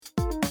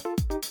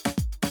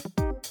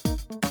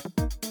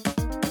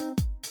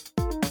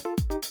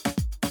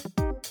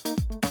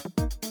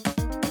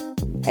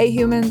Hey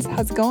humans,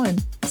 how's it going?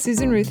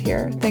 Susan Ruth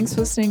here. Thanks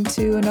for listening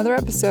to another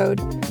episode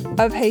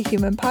of Hey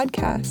Human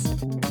Podcast.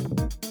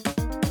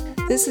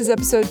 This is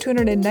episode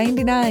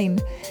 299,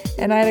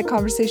 and I had a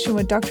conversation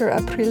with Dr.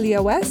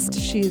 Aprilia West.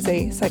 She's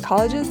a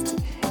psychologist,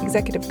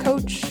 executive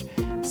coach,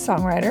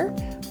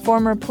 songwriter,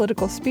 former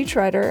political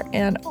speechwriter,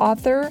 and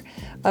author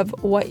of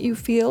What You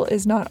Feel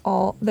Is Not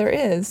All There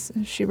Is.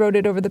 She wrote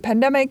it over the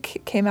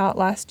pandemic, came out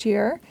last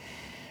year.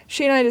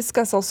 She and I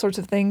discuss all sorts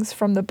of things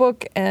from the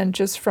book and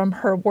just from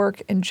her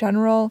work in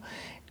general.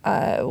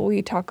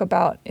 We talk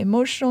about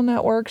emotional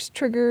networks,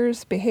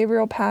 triggers,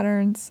 behavioral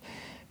patterns,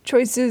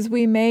 choices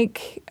we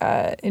make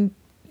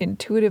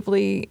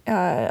intuitively,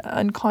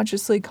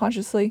 unconsciously,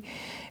 consciously,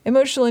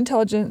 emotional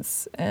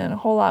intelligence, and a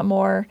whole lot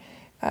more.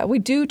 We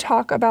do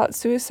talk about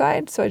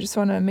suicide, so I just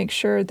want to make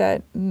sure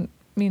that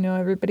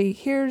everybody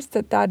hears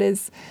that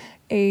is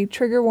a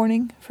trigger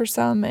warning for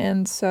some,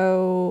 and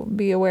so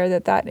be aware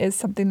that is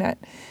something that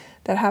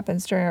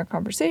happens during our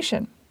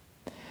conversation.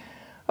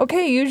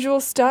 Okay, usual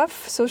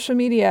stuff. Social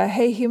media.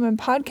 Hey Human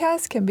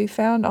Podcast can be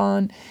found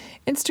on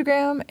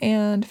Instagram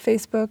and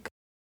Facebook.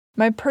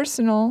 My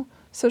personal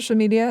social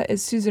media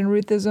is Susan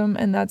Ruthism,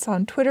 and that's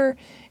on Twitter,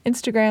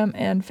 Instagram,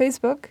 and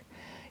Facebook.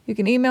 You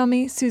can email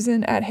me,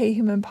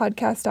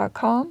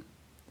 susan@heyhumanpodcast.com.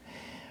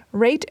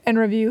 Rate and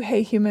review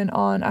Hey Human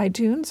on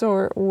iTunes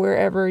or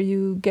wherever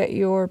you get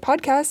your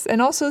podcasts,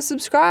 and also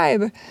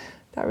subscribe.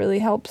 That really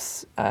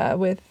helps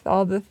with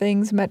all the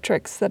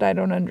metrics that I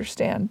don't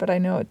understand, but I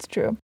know it's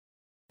true.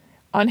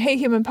 On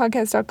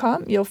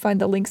heyhumanpodcast.com, you'll find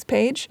the links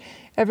page.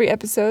 Every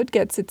episode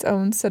gets its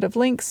own set of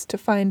links to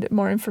find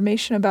more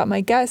information about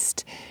my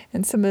guest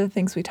and some of the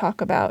things we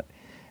talk about.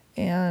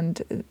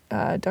 And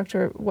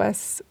Dr.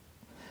 West's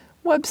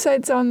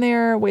website's on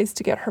there, ways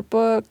to get her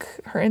book,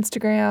 her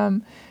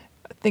Instagram,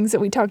 things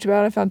that we talked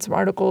about. I found some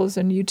articles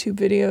and YouTube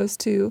videos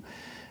to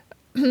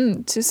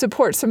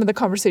support some of the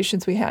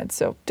conversations we had.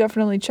 So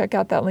definitely check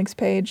out that links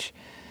page.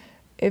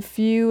 If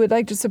you would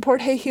like to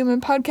support Hey Human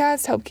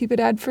Podcast, help keep it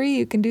ad-free,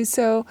 you can do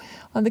so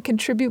on the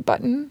contribute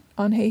button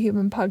on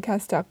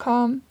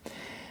heyhumanpodcast.com.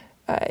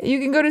 You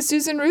can go to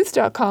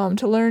susanruth.com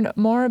to learn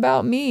more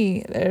about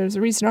me. There's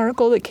a recent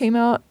article that came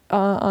out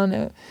on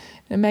a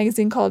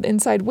magazine called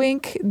Inside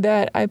Wink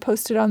that I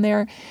posted on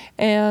there,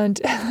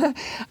 and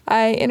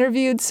I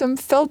interviewed some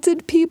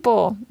felted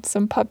people,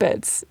 some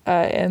puppets,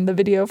 and the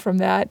video from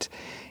that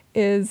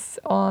is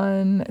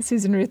on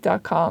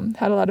susanruth.com.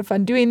 Had a lot of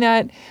fun doing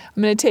that.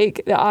 I'm going to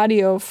take the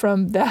audio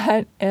from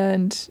that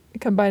and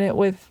combine it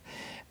with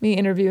me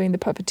interviewing the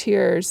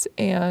puppeteers,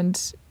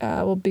 and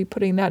we'll be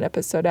putting that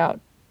episode out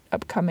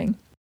upcoming.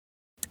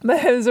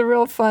 But it was a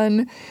real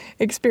fun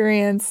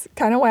experience,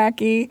 kind of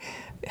wacky,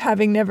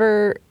 having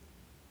never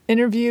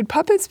interviewed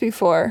puppets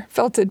before.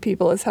 Felted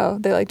people is how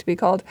they like to be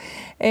called.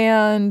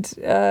 And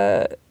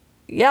I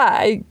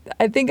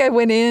think I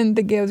went in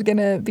thinking I was going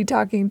to be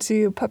talking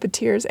to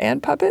puppeteers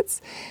and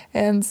puppets.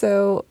 And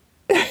so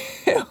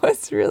it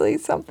was really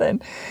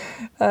something.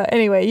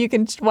 Anyway, you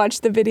can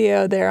watch the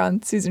video there on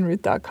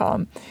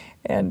susanruth.com,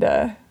 and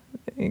you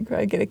can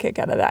probably get a kick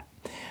out of that.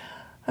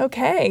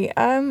 Okay,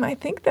 I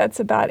think that's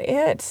about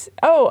it.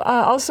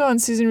 Also on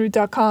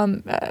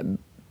susanruth.com,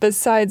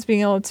 besides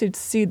being able to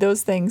see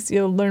those things,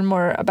 you'll learn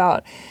more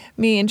about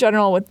me in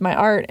general with my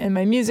art and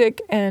my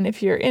music. And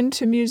if you're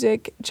into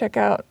music, check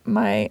out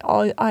my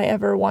All I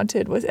Ever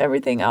Wanted Was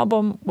Everything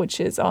album, which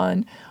is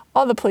on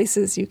all the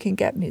places you can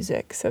get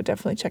music. So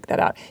definitely check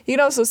that out. You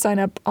can also sign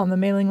up on the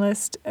mailing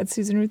list at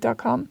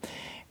susanruth.com,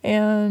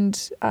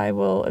 and I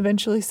will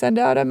eventually send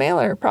out a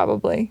mailer,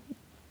 probably.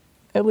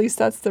 At least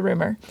that's the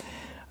rumor.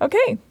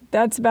 Okay,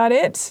 that's about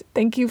it.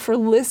 Thank you for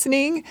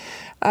listening.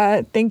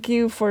 Thank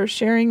you for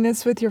sharing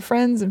this with your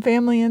friends and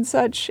family and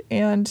such.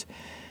 And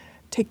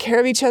take care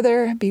of each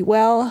other. Be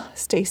well.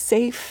 Stay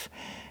safe.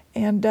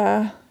 And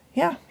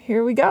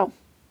here we go.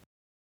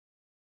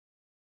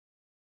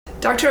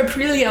 Dr.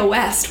 Aprilia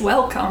West,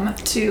 welcome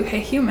to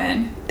Hey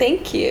Human.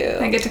 Thank you.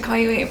 I get to call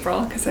you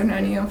April because I've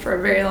known you for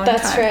a very long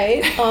That's time.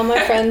 That's right. All my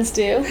friends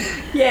do.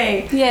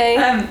 Yay.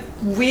 Yay.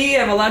 We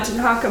have a lot to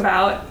talk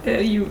about.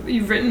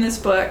 You've written this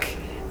book.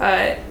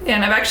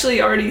 And I've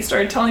actually already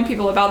started telling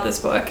people about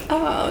this book.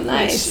 Oh,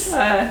 nice. Which,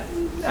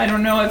 I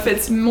don't know if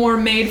it's more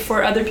made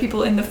for other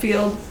people in the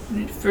field,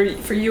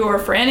 for you or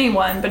for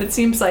anyone, but it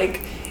seems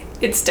like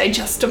it's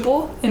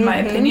digestible, in my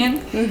opinion.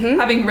 Mm-hmm.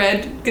 Having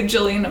read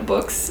gajillion of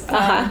books,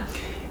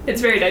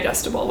 it's very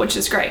digestible, which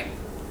is great.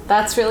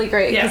 That's really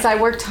great, because I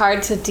worked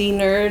hard to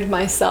de-nerd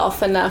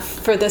myself enough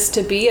for this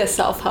to be a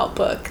self-help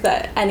book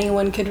that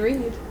anyone could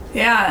read.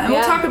 Yeah, and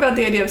we'll talk about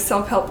the idea of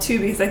self-help too,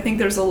 because I think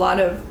there's a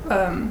lot of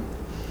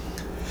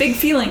big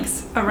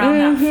feelings around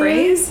that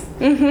phrase.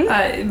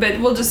 Mm-hmm. But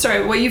we'll just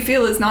start. What you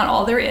feel is not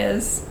all there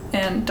is.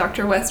 And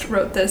Dr. West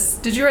wrote this.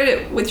 Did you write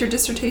it with your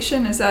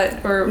dissertation? Is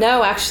that, or?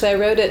 No, actually, I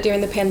wrote it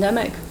during the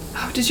pandemic.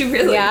 Oh, did you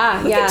really?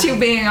 Yeah, Look at you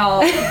being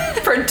all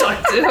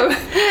productive.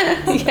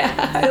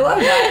 Yeah. I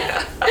love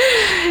that.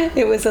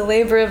 It was a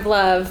labor of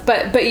love.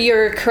 But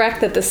you're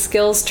correct that the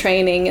skills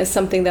training is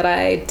something that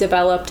I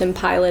developed and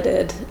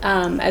piloted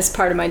as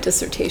part of my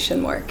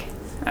dissertation work.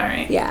 All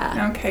right.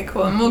 Yeah. Okay,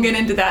 cool. And we'll get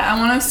into that. I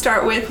want to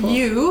start with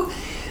you.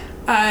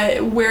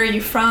 Where are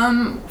you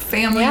from?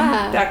 Family?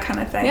 Yeah. That kind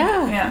of thing.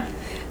 Yeah.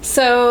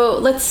 So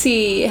let's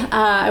see.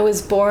 I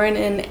was born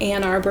in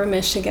Ann Arbor,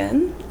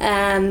 Michigan.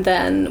 And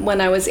then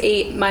when I was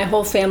 8, my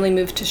whole family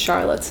moved to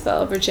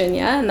Charlottesville,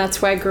 Virginia. And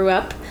that's where I grew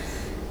up.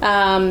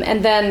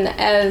 And then,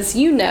 as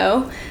you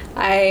know,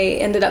 I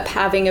ended up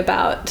having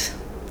about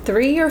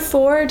 3 or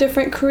 4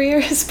 different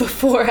careers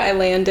before I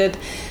landed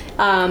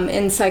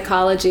in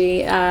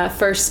psychology.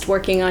 First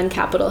working on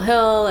Capitol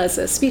Hill as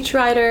a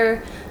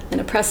speechwriter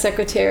and a press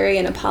secretary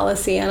and a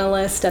policy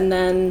analyst, and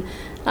then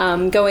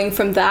going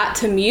from that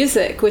to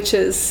music, which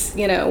is,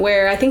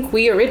 where I think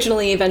we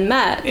originally even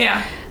met.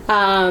 Yeah.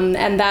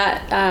 And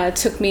that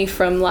took me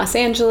from Los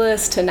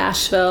Angeles to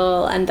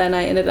Nashville, and then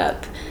I ended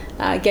up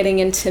getting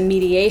into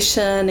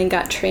mediation and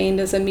got trained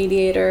as a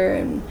mediator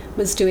and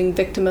was doing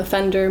victim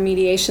offender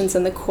mediations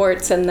in the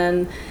courts. And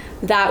then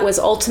that was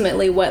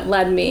ultimately what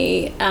led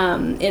me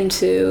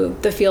into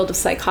the field of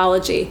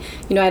psychology.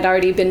 I'd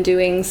already been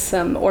doing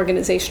some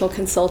organizational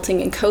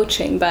consulting and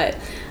coaching, but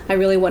I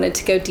really wanted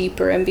to go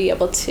deeper and be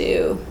able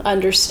to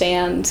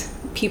understand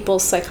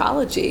people's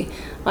psychology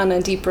on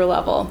a deeper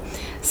level.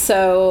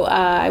 So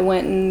I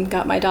went and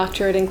got my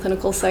doctorate in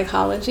clinical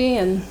psychology,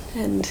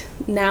 and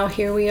now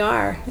here we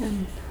are.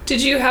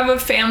 Did you have a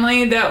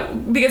family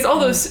that, because all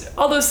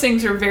those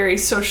things are very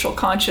social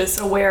conscious,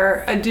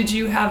 aware, did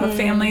you have a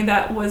family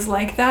that was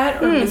like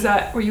that, or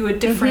were you a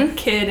different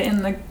kid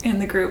in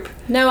the group?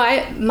 No,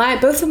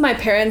 both of my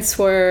parents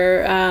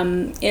were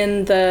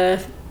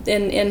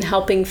in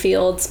helping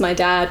fields. My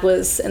dad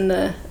was in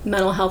the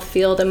mental health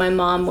field and my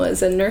mom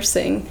was in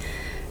nursing.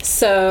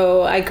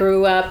 So I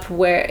grew up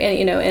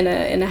in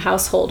a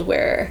household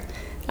where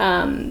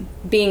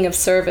being of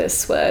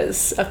service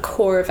was a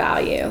core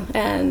value,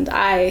 and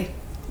I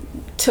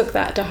took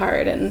that to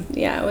heart. And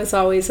it's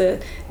always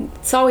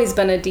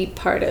been a deep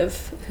part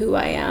of who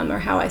I am or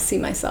how I see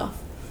myself.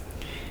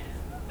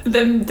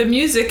 The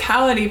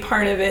musicality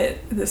part of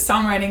it, the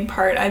songwriting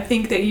part, I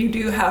think that you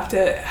do have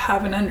to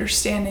have an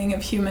understanding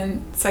of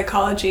human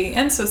psychology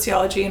and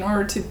sociology in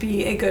order to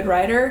be a good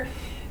writer.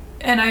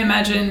 And I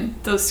imagine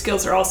those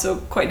skills are also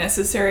quite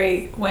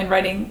necessary when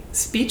writing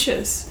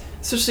speeches,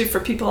 especially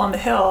for people on the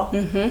Hill.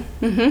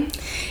 Mm-hmm.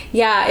 Mm-hmm.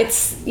 Yeah,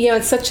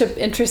 it's such an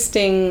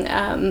interesting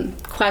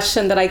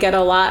question that I get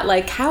a lot.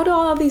 Like, how do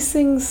all these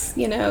things,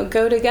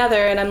 go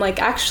together? And I'm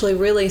like, actually,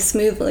 really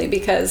smoothly,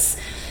 because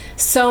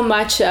so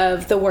much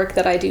of the work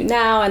that I do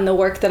now and the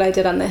work that I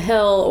did on the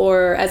Hill,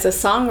 or as a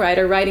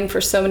songwriter, writing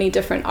for so many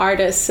different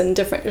artists and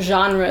different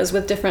genres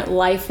with different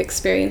life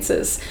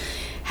experiences,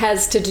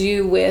 has to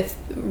do with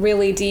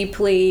really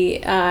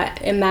deeply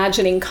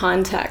imagining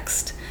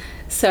context.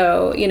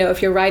 So,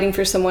 if you're writing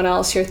for someone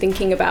else, you're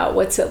thinking about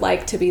what's it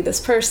like to be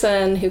this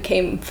person who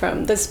came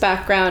from this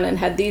background and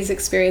had these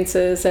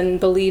experiences and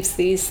believes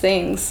these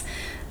things.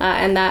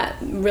 And that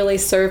really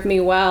served me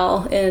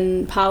well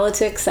in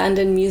politics and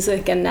in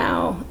music, and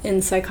now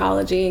in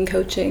psychology and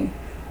coaching.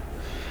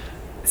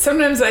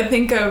 Sometimes I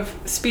think of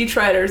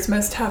speechwriters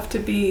must have to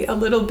be a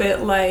little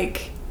bit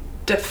like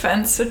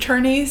defense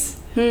attorneys,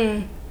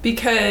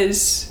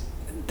 because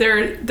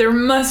there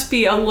must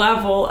be a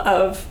level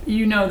of,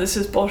 this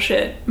is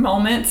bullshit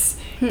moments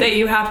that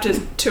you have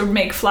to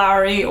make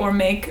flowery or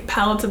make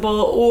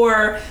palatable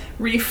or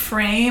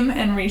reframe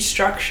and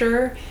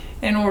restructure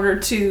in order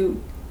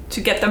to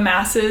get the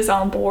masses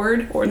on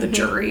board, or the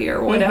jury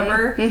or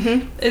whatever.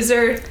 Is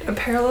there a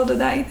parallel to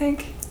that, you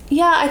think?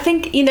 Yeah, I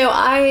think,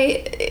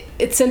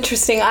 it's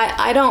interesting.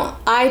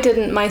 I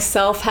didn't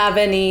myself have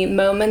any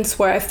moments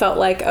where I felt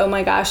like, oh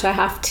my gosh, I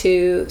have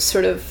to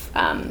sort of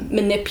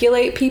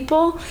manipulate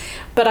people.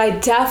 But I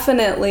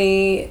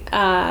definitely,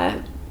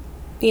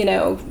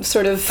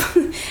 sort of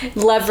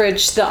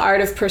leveraged the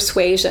art of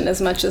persuasion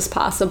as much as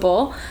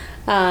possible.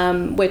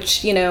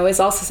 Which, is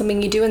also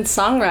something you do in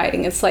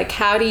songwriting. It's like,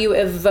 how do you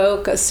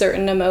evoke a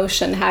certain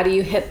emotion? How do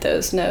you hit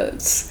those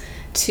notes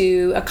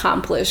to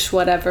accomplish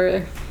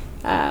whatever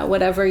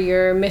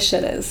your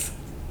mission is?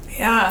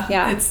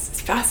 Yeah.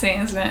 It's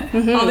fascinating, isn't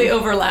it? All the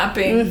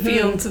overlapping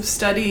fields of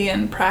study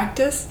and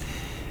practice.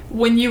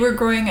 When you were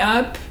growing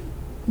up,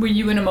 were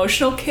you an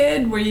emotional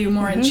kid? Were you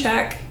more in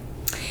check?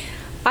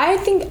 I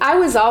think I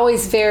was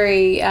always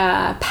very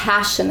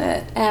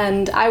passionate,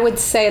 and I would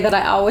say that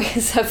I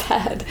always have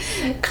had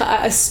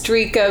a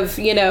streak of,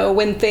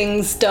 when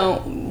things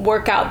don't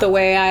work out the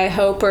way I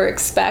hope or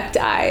expect,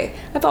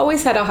 I've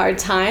always had a hard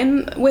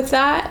time with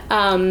that.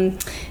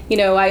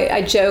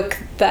 I joke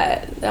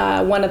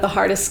that one of the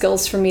hardest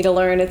skills for me to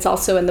learn, it's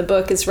also in the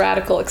book, is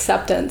radical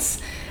acceptance.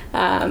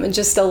 And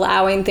just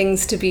allowing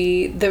things to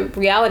be, the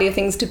reality of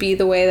things to be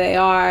the way they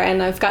are.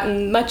 And I've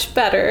gotten much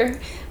better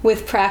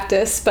with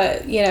practice,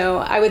 but,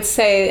 I would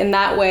say in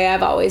that way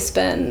I've always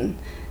been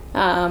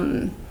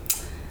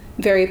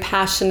very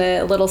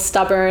passionate, a little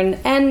stubborn.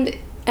 And,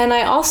 And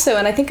I also,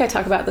 and I think I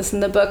talk about this in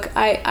the book,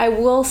 I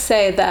will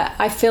say that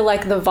I feel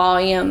like the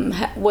volume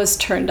was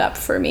turned up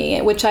for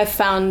me, which I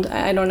found,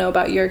 I don't know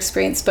about your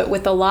experience, but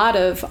with a lot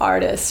of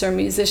artists or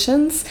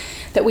musicians,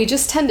 that we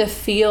just tend to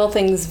feel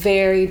things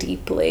very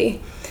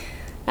deeply.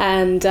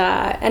 And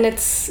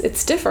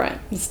it's different.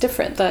 It's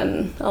different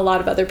than a lot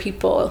of other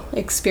people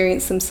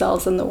experience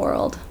themselves in the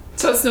world.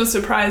 So it's no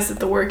surprise that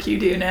the work you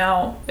do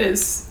now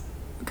is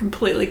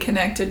completely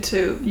connected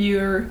to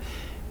your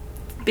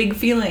big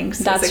feelings.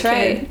 That's as a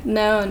right. kid.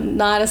 No,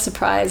 not a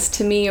surprise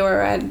to me,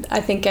 or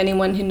I think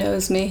anyone who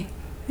knows me.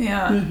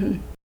 Yeah. Mm-hmm.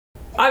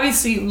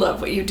 Obviously, you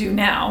love what you do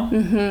now.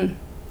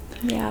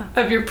 Mm-hmm. Yeah.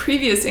 Of your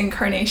previous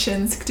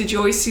incarnations, did you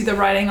always see the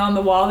writing on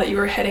the wall that you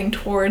were heading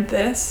toward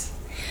this?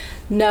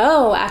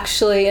 No,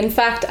 actually. In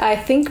fact, I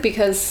think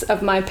because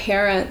of my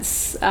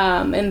parents'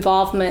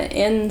 involvement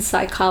in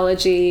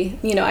psychology,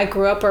 I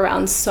grew up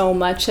around so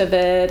much of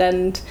it.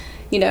 And,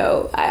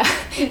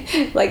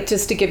 like,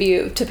 just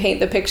to paint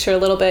the picture a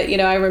little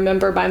bit, I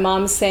remember my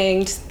mom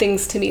saying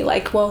things to me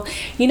like, well,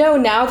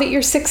 now that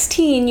you're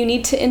 16, you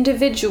need to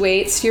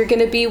individuate. So you're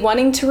going to be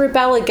wanting to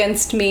rebel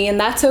against me, and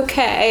that's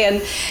okay.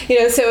 And,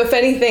 so if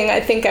anything, I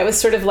think I was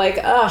sort of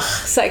like, ugh,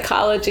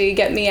 psychology,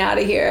 get me out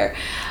of here.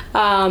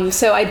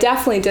 So I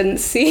definitely didn't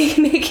see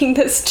making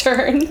this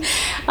turn.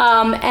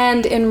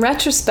 And in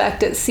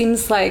retrospect, it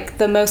seems like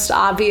the most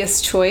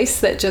obvious choice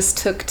that just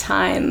took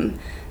time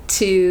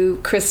to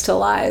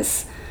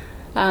crystallize.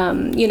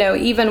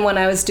 Even when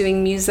I was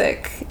doing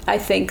music, I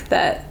think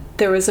that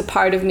there was a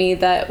part of me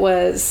that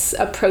was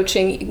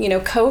approaching,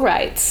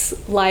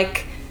 co-writes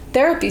like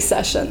therapy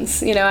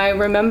sessions. I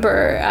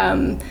remember,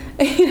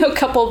 a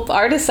couple of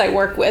artists I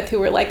work with who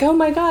were like, oh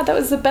my God, that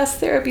was the best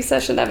therapy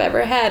session I've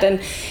ever had.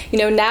 And,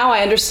 now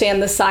I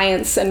understand the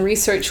science and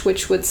research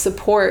which would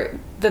support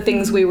the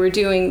things we were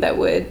doing that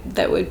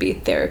would be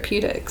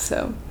therapeutic.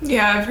 So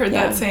yeah, I've heard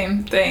that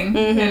same thing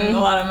in a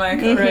lot of my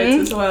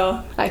co-writes as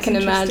well. I can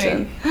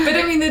imagine. But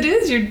I mean,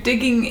 you're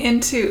digging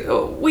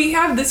into, we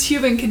have this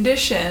human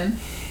condition,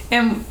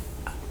 and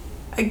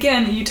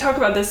again, you talk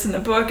about this in the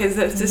book, is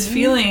that this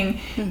feeling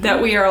that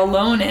we are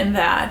alone in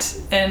that,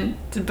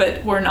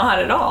 but we're not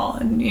at all.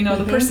 And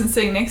the person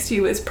sitting next to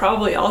you is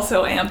probably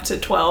also amped to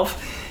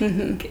 12,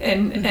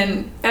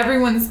 and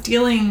everyone's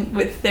dealing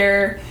with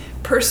their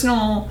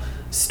personal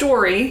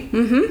story.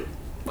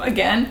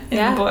 Again,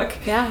 in the book,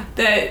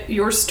 that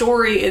your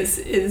story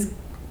is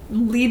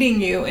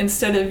leading you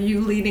instead of you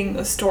leading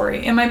the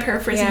story. Am I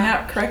paraphrasing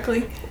that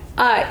correctly?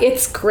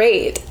 It's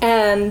great.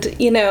 And,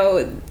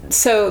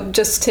 so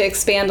just to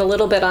expand a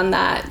little bit on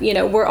that,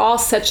 we're all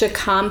such a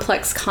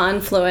complex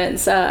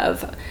confluence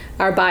of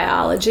our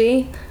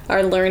biology,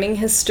 our learning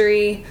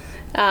history,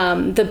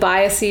 the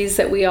biases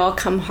that we all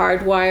come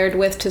hardwired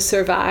with to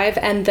survive,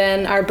 and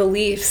then our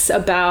beliefs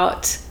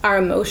about our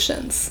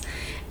emotions.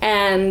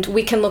 And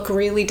we can look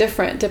really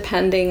different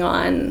depending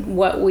on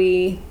what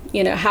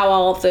how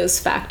all of those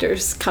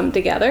factors come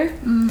together.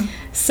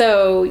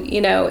 So,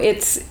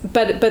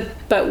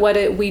 but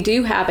what we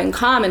do have in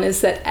common is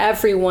that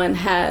everyone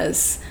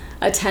has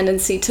a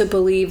tendency to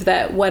believe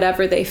that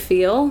whatever they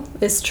feel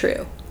is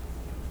true.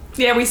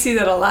 Yeah, we see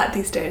that a lot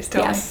these days,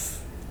 don't we?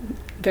 Yes,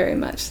 very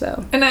much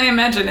so. And I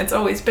imagine it's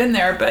always been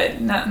there,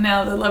 but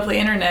now the lovely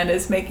internet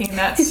is making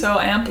that so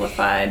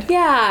amplified.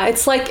 Yeah,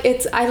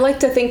 I like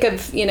to think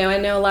of, I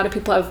know a lot of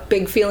people have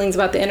big feelings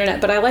about the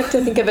internet, but I like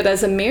to think of it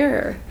as a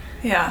mirror.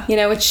 Yeah.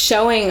 It's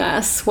showing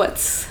us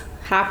what's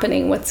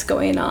happening, what's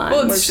going on.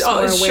 Well, it's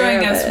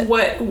showing us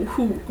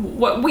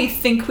what we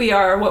think we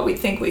are, what we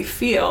think we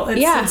feel.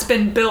 It's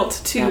been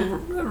built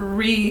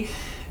to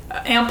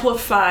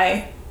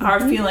amplify our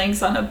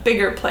feelings on a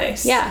bigger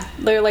place. Yeah,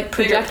 they're like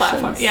projections. Bigger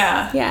platform.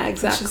 Yeah. Yeah,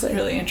 exactly. Which is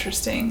really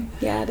interesting.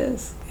 Yeah, it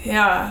is.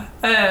 Yeah.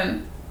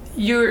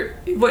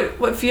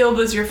 What field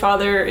was your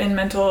father in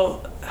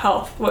mental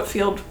health? What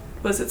field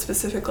was it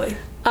specifically?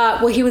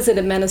 Well, he was an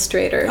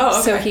administrator,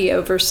 so he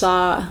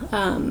oversaw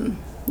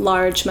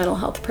large mental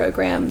health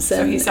programs,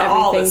 and so he saw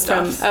all this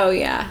stuff.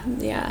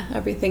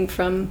 Everything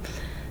from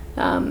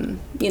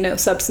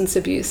substance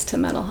abuse to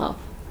mental health.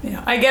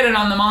 Yeah, I get it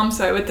on the mom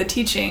side with the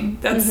teaching.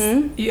 That's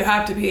you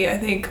have to be, I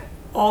think,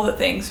 all the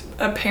things: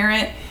 a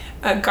parent,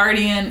 a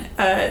guardian,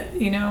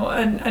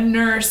 a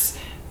nurse,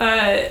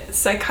 a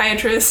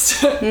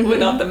psychiatrist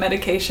without the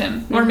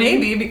medication, or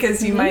maybe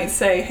because you might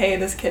say, hey,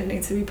 this kid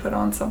needs to be put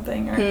on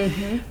something, or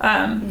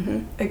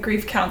a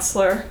grief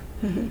counselor,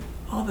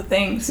 all the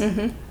things.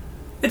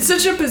 It's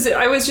such a position.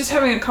 I was just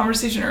having a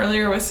conversation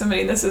earlier with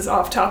somebody, this is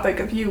off topic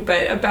of you,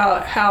 but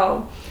about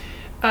how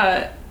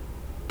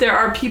there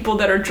are people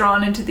that are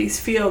drawn into these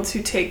fields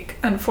who take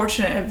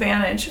unfortunate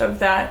advantage of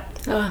that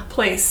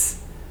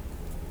place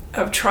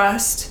of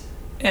trust,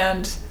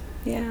 and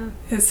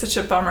it's such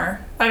a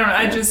bummer. I don't know.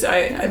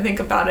 I think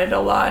about it a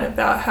lot,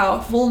 about how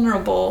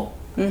vulnerable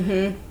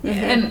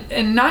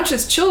and not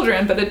just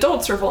children but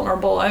adults are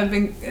vulnerable.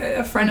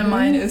 A friend of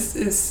mine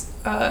is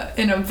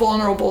in a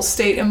vulnerable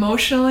state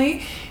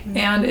emotionally,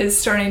 and is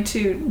starting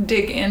to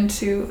dig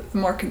into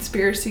more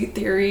conspiracy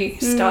theory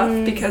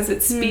stuff because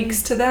it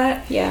speaks to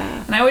that.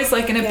 Yeah. And I always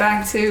liken it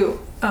back to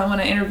when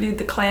I interviewed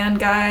the Klan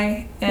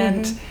guy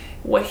and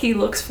what he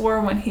looks for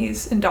when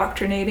he's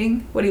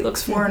indoctrinating, what he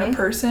looks for in a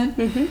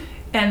person.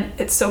 And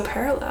it's so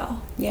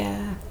parallel.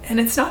 Yeah. And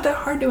it's not that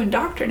hard to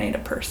indoctrinate a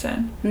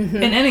person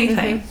in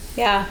anything.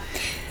 Yeah.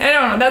 I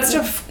don't know. That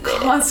stuff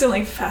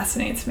constantly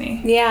fascinates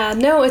me. Yeah.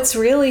 No, it's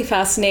really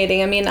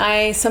fascinating. I mean,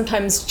 I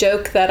sometimes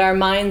joke that our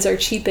minds are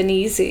cheap and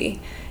easy.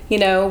 You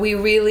know, we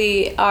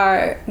really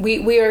are,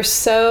 we are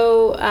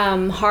so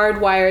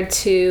hardwired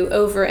to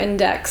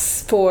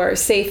over-index for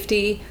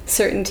safety,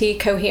 certainty,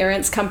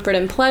 coherence, comfort,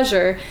 and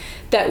pleasure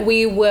that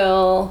we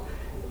will,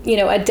 you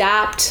know,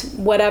 adapt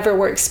whatever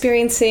we're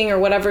experiencing or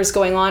whatever's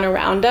going on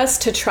around us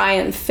to try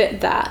and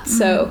fit that.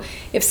 So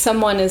if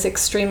someone is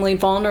extremely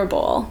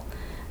vulnerable,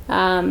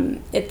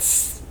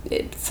 it's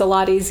a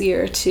lot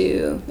easier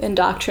to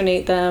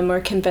indoctrinate them or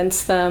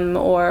convince them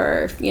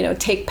or, you know,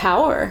 take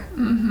power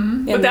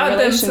in without the them,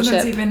 relationship.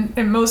 sometimes even,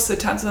 and most of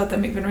the times without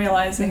them even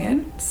realizing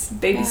it. It's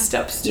baby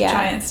steps to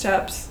giant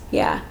steps.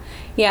 Yeah.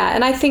 Yeah,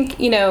 and I think,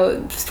 you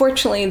know,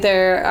 fortunately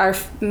there are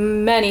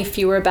many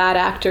fewer bad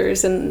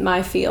actors in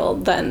my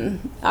field than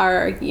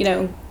are, you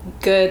know,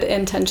 good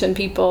intentioned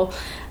people.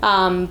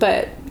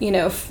 But, you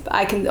know,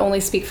 I can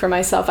only speak for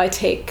myself. I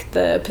take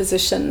the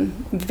position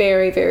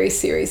very, very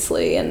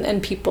seriously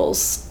and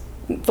people's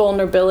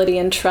vulnerability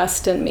and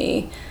trust in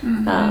me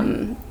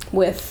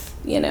with,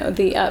 you know,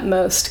 the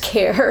utmost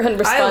care and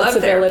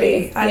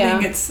responsibility. I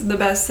think it's the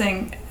best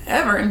thing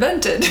ever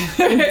invented.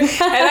 And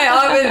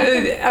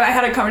I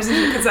had a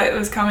conversation because I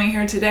was coming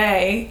here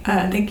today.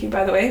 Thank you,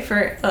 by the way,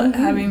 for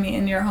having me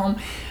in your home.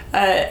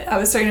 I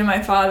was talking to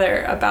my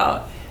father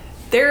about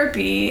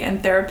therapy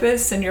and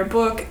therapists and your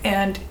book,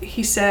 and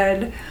he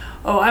said,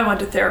 "Oh, I went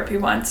to therapy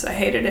once. I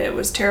hated it. It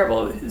was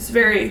terrible. It was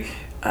very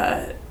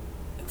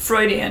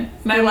Freudian."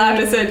 And I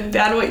laughed. I said,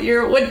 "Dad,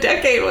 what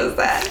decade was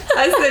that?"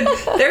 I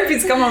said,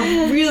 "Therapy's come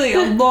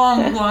a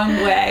long, long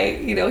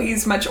way." You know,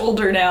 he's much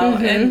older now.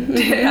 And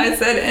I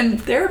said,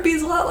 and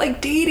therapy's a lot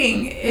like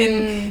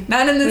dating,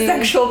 not in the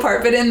sexual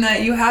part, but in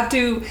that you have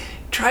to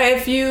try a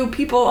few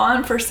people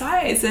on for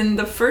size, and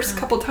the first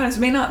couple times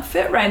may not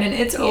fit right, and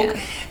it's okay.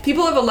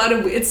 People have a lot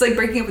of, it's like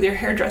breaking up with your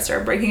hairdresser.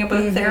 Breaking up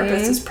with a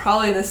therapist is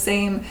probably the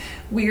same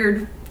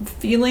weird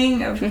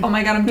feeling of, oh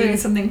my God, I'm doing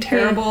something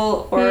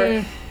terrible,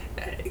 or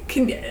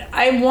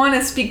I want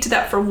to speak to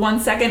that for 1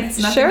 second. It's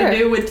nothing to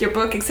do with your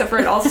book, except for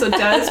it also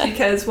does,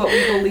 because what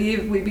we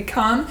believe we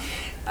become.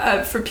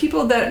 For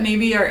people that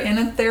maybe are in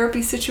a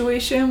therapy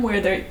situation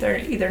where they're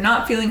either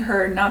not feeling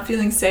heard, not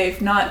feeling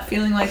safe, not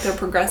feeling like they're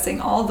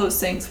progressing, all those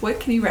things, what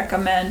can you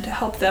recommend to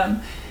help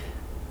them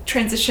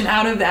transition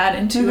out of that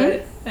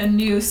into a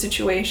new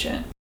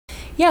situation?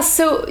 Yeah,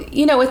 so,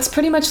 you know, it's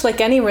pretty much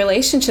like any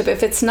relationship.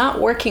 If it's not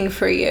working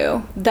for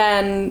you,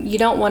 then you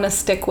don't want to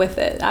stick with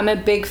it. I'm a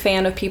big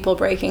fan of people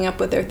breaking up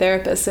with their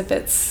therapist if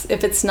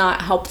it's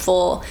not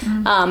helpful.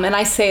 And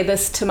I say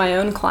this to my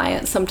own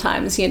clients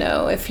sometimes, you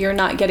know, if you're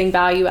not getting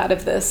value out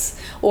of this,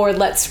 or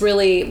let's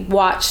really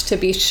watch to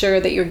be sure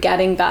that you're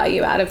getting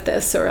value out of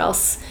this, or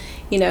else,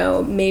 you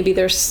know, maybe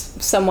there's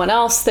someone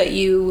else that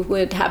you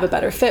would have a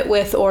better fit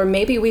with, or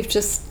maybe we've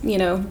just, you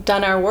know,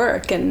 done our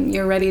work and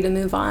you're ready to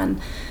move on.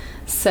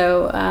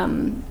 So,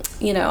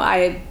 you know,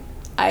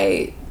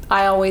 I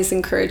always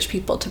encourage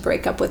people to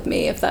break up with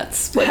me if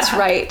that's what's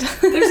right.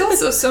 There's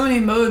also so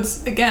many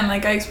modes. Again,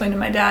 like I explained to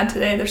my dad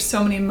today, there's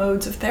so many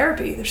modes of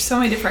therapy. There's so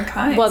many different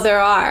kinds. Well, there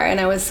are. And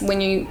I was,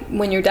 when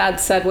your dad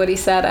said what he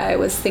said, I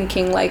was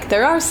thinking, like,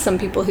 there are some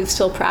people who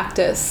still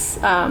practice,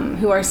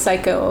 who are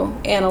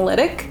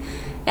psychoanalytic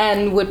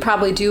and would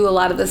probably do a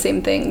lot of the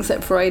same things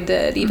that Freud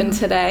did even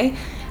today.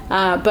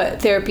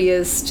 But therapy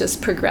has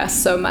just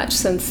progressed so much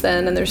since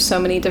then, and there's so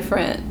many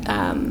different,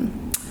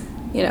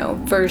 you know,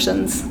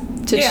 versions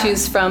to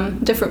choose from,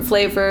 different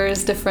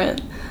flavors,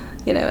 different,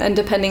 you know, and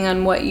depending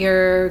on what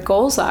your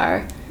goals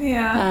are.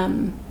 Yeah.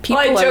 People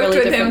I joked are really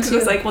with him because I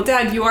was like, well,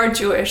 Dad, you are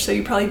Jewish, so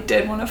you probably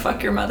did want to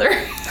fuck your mother.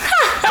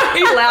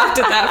 He laughed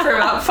at that for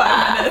about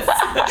 5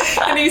 minutes.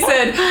 And he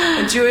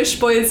said, a Jewish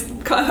boy's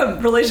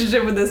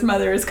relationship with his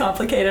mother is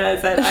complicated. I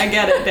said, I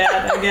get it,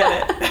 Dad, I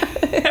get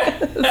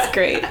it. That's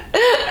great.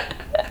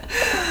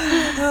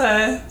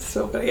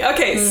 So funny.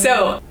 Okay,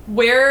 so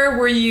where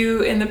were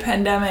you in the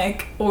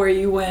pandemic, or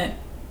you went,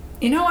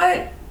 you know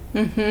what?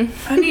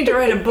 I need to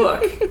write a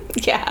book.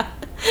 Yeah.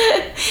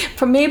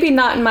 Maybe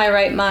not in my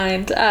right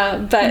mind,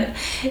 but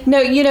no,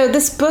 you know,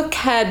 this book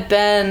had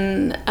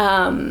been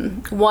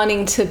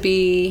wanting to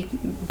be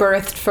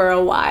birthed for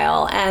a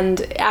while,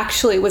 and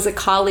actually it was a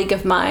colleague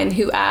of mine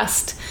who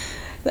asked,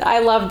 I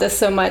love this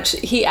so much,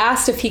 he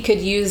asked if he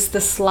could use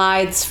the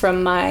slides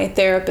from my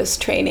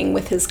therapist training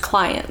with his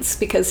clients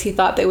because he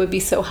thought they would be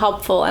so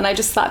helpful, and I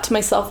just thought to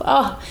myself,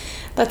 oh,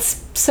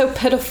 that's so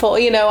pitiful,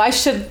 you know, I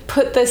should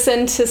put this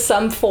into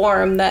some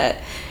form that,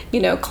 you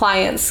know,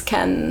 clients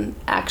can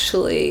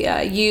actually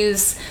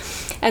use.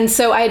 And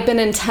so I had been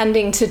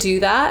intending to do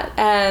that.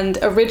 And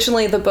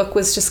originally the book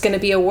was just going to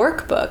be a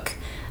workbook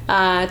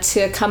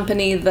to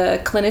accompany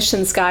the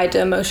clinician's guide to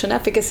emotion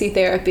efficacy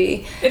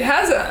therapy. It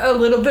has a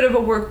little bit of a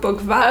workbook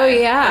vibe. Oh,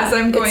 yeah. As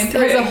I'm going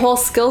through it. There's a whole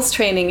skills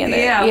training in it.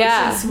 Yeah,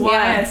 which is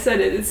why I said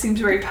it. It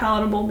seems very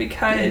palatable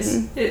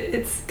because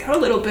it's got a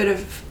little bit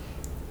of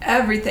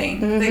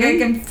everything. Like I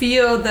can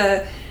feel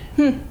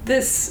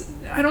this,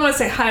 I don't want to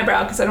say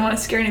highbrow because I don't want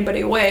to scare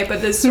anybody away,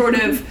 but this sort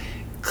of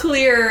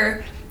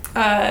clear,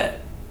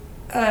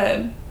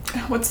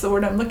 what's the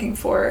word I'm looking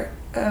for?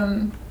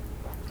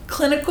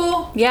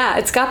 Clinical? Yeah,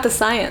 it's got the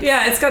science.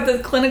 Yeah, it's got the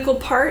clinical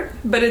part,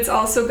 but it's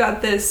also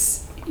got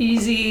this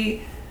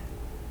easy,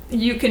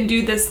 you can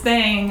do this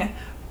thing.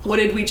 What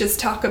did we just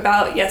talk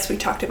about? Yes, we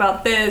talked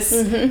about this.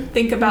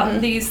 Think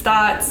about these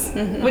thoughts,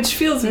 which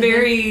feels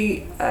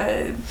very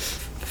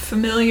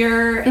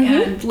familiar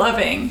and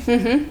loving.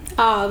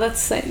 Oh,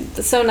 that's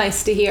so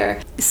nice to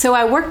hear. So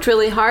I worked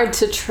really hard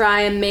to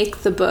try and make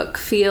the book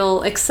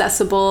feel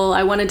accessible.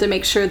 I wanted to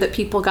make sure that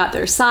people got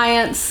their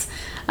science,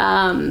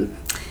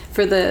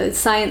 for the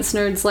science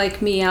nerds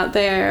like me out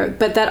there,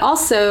 but that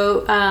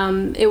also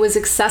it was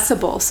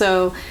accessible.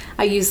 So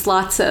I used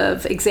lots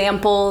of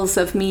examples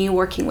of me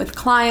working with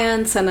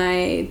clients, and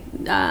I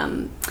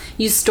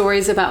used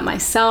stories about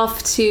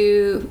myself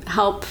to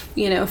help,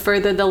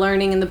 further the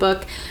learning in the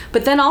book.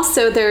 But then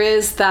also there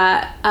is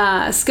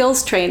that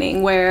skills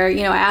training where,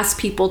 I ask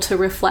people to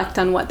reflect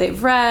on what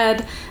they've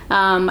read.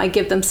 I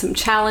give them some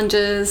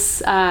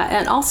challenges,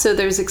 and also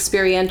there's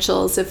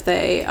experientials if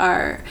they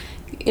are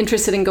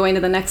interested in going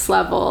to the next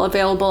level,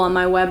 available on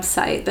my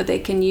website that they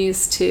can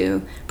use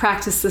to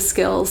practice the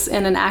skills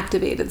in an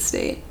activated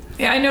state.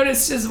 Yeah, I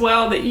noticed as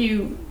well that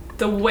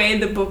the way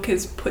the book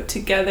is put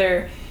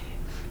together,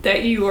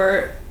 that you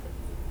are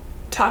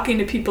talking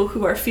to people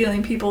who are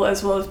feeling people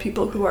as well as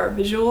people who are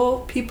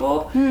visual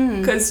people.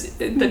 Because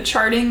the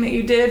charting that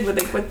you did with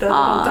the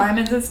little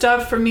diamonds and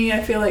stuff, for me,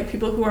 I feel like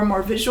people who are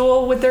more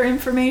visual with their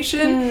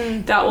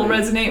information, that will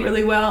resonate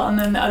really well. And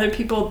then the other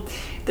people,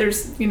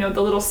 there's, the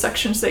little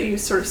sections that you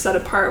sort of set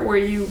apart where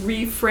you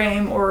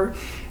reframe or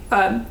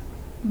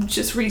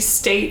just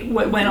restate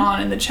what went on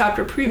in the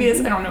chapter previous.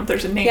 I don't know if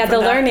there's a name for that. Yeah,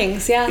 the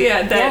learnings,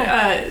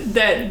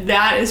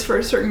 that is for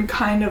a certain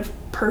kind of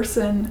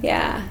person.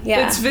 Yeah.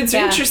 It's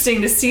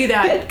interesting to see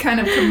that kind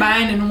of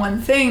combined in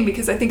one thing,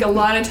 because I think a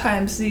lot of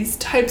times these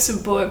types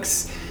of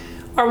books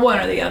are one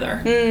or the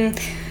other.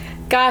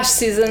 Gosh,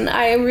 Susan,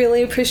 I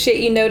really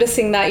appreciate you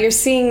noticing that. You're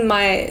seeing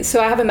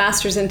so I have a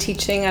master's in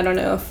teaching. I don't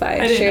know if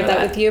I shared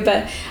that with you,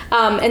 but,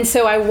 and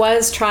so I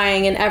was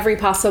trying in every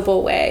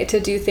possible way to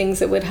do things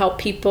that would help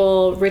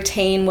people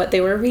retain what they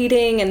were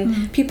reading.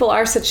 And people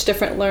are such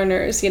different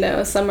learners,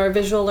 some are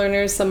visual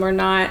learners, some are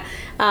not.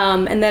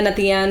 And then at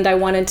the end, I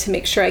wanted to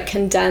make sure I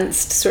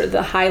condensed sort of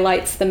the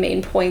highlights, the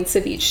main points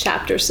of each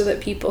chapter so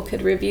that people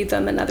could review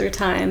them another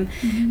time,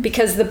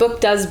 because the book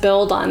does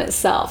build on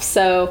itself.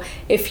 So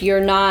if you're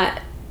not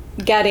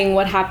getting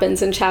what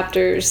happens in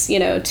chapters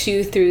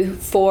 2 through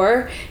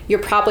 4, you're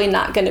probably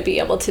not going to be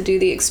able to do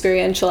the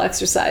experiential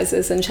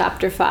exercises in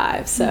chapter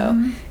 5. So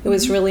it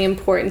was really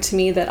important to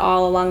me that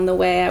all along the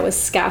way I was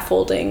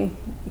scaffolding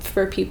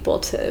for people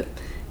to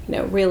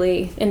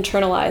really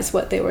internalize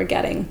what they were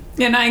getting.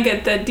 And I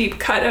get the deep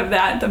cut of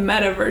that. The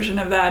meta version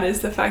of that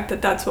is the fact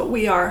that that's what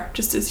we are,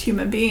 just as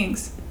human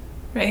beings,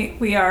 right?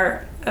 We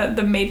are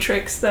the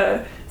matrix,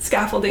 the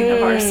scaffolding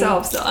of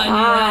ourselves, the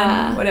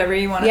onion, whatever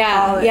you want to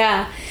call it.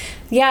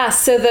 Yeah.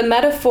 So the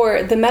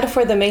metaphor,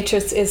 the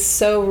matrix, is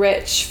so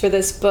rich for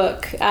this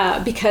book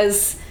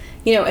because,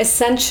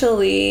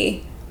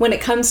 essentially, when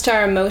it comes to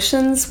our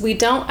emotions, we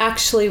don't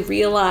actually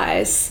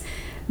realize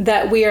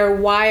that we are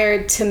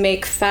wired to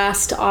make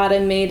fast,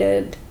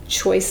 automated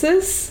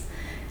choices.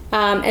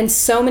 And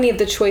so many of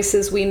the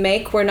choices we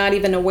make, we're not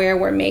even aware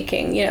we're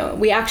making.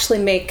 We actually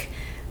make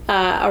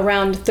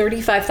around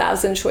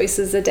 35,000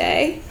 choices a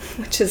day,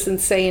 which is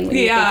insane when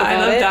you think about it. Yeah,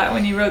 I love that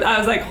when you wrote that. I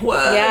was like,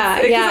 what?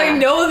 Yeah, because I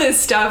know this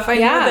stuff. I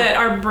know that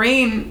our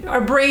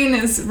brain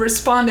has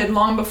responded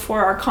long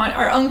before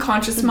our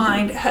unconscious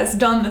mind has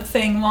done the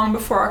thing, long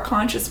before our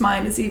conscious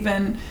mind is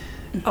even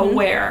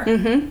aware.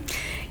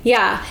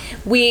 Yeah,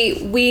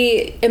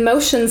 we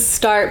emotions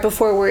start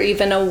before we're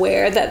even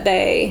aware that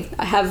they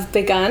have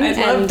begun,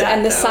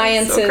 and the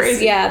science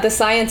the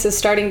science is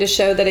starting to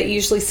show that it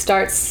usually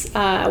starts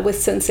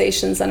with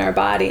sensations in our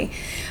body.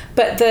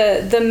 But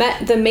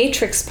the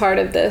matrix part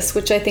of this,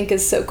 which I think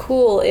is so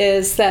cool,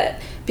 is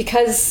that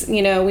because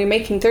we're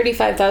making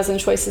 35,000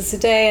 choices a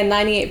day, and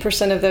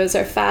 98% of those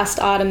are fast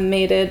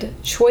automated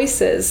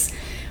choices,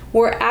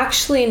 we're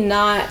actually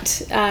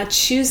not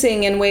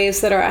choosing in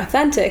ways that are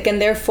authentic,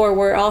 and therefore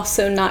we're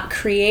also not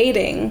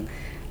creating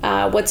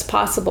what's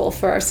possible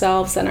for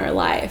ourselves and our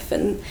life.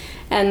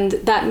 And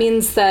that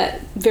means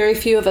that very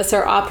few of us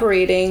are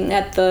operating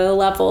at the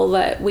level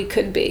that we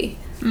could be.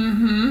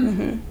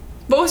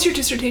 What was your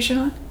dissertation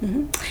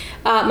on?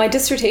 My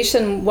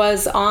dissertation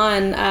was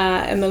on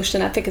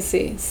emotion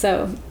efficacy.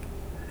 So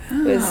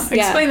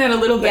Explain that a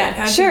little bit.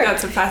 Yeah, I sure. think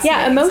that's a fascinating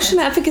Yeah, emotion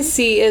sense.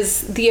 efficacy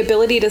is the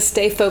ability to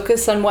stay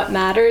focused on what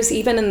matters,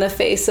 even in the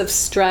face of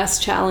stress,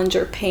 challenge,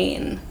 or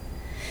pain.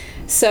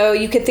 So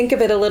you could think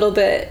of it a little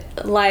bit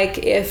like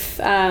if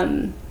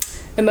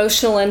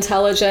emotional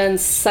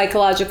intelligence,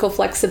 psychological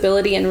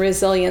flexibility, and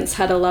resilience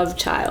had a love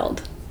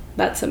child.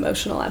 That's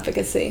emotional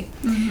efficacy.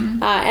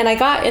 Mm-hmm. And I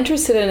got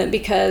interested in it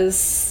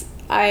because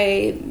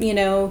I,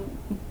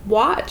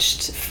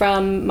 watched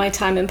from my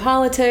time in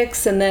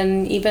politics and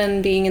then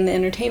even being in the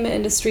entertainment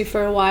industry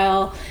for a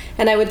while.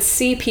 And I would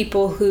see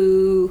people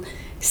who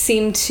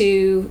seemed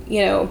to,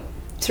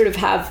 sort of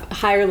have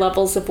higher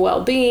levels of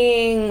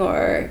well-being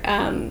or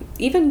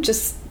even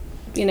just,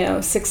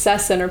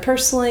 success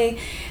interpersonally.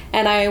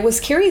 And I was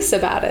curious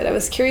about it. I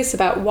was curious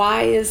about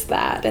why is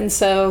that? And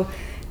so,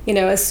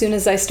 as soon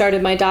as I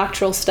started my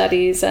doctoral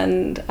studies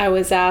and I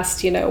was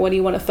asked, what do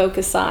you want to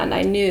focus on?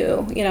 I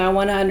knew, I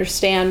want to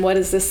understand what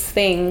is this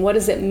thing? What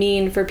does it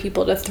mean for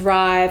people to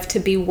thrive, to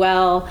be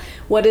well?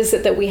 What is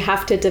it that we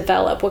have to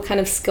develop? What kind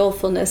of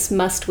skillfulness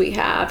must we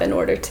have in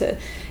order to,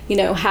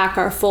 hack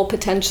our full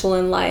potential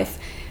in life?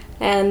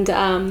 And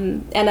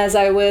as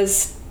I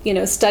was,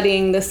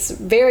 studying this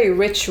very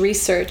rich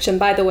research, and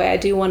by the way, I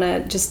do want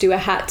to just do a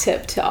hat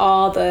tip to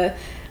all the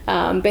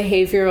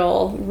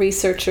behavioral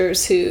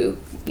researchers who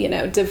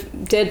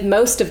did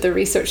most of the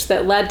research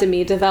that led to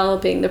me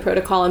developing the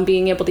protocol and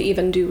being able to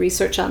even do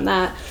research on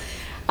that.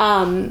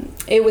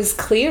 It was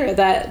clear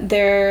that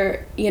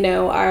there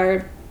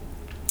are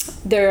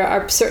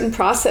certain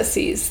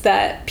processes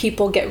that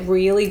people get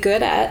really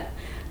good at,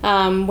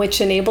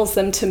 which enables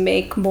them to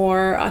make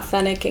more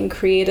authentic and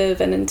creative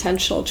and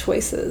intentional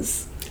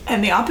choices.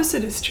 And the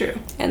opposite is true.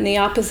 And the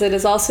opposite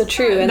is also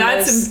true. And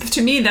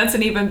to me, that's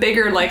an even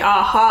bigger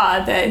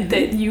aha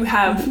that you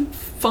have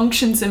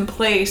functions in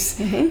place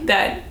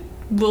that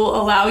will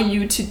allow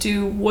you to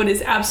do what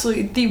is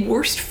absolutely the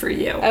worst for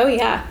you. Oh,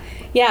 yeah.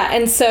 Yeah.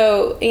 And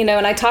so, and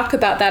I talk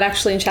about that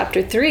actually in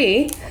chapter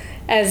 3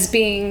 as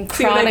being chronic.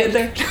 See what I did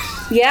there?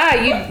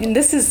 Yeah,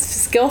 this is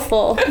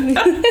skillful.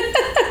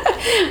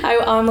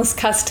 I almost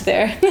cussed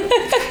there.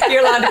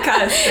 You're allowed to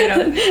cuss.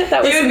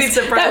 You'd be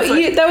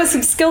surprised. That was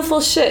some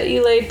skillful shit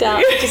you laid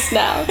down just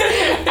now.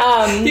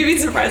 You'd be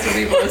surprised what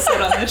people have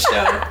said on this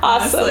show.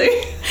 Awesome. Honestly.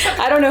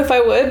 I don't know if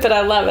I would, but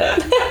I love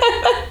it.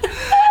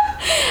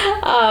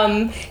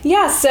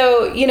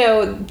 So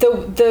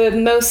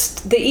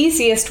the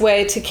easiest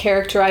way to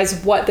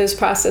characterize what those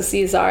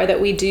processes are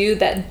that we do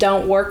that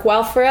don't work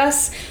well for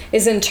us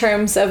is in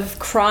terms of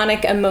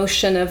chronic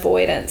emotion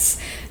avoidance.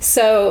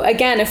 So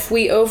again, if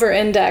we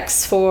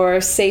over-index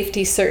for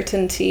safety,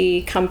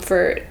 certainty,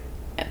 comfort,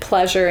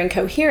 pleasure, and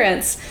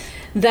coherence,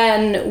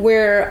 then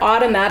we're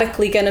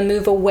automatically going to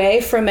move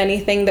away from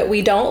anything that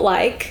we don't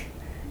like,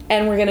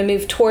 and we're going to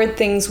move toward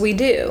things we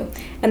do.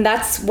 And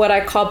that's what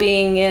I call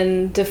being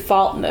in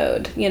default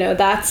mode.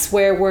 That's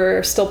where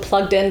we're still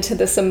plugged into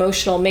this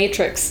emotional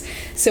matrix.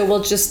 So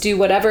we'll just do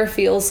whatever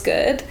feels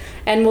good.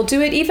 And we'll do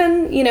it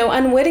even,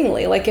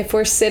 unwittingly. Like if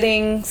we're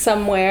sitting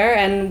somewhere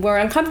and we're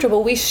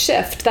uncomfortable, we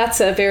shift. That's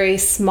a very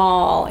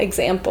small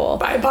example.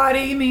 By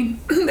body, you mean?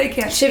 They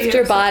can't shift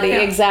your body,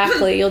 yeah.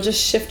 Exactly. You'll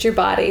just shift your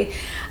body.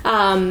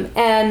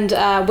 And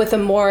with a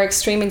more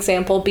extreme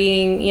example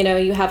being,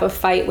 you have a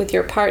fight with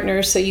your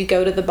partner, so you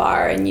go to the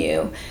bar and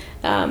you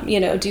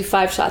do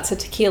 5 shots of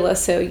tequila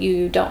so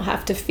you don't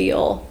have to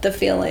feel the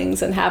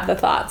feelings and have the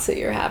thoughts that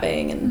you're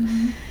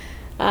having.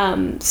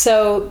 And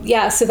so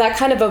that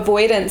kind of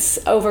avoidance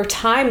over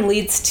time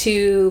leads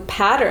to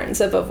patterns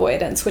of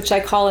avoidance, which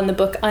I call in the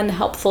book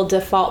unhelpful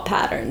default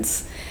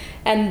patterns.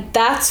 And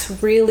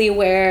that's really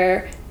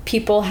where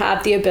people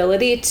have the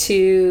ability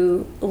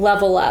to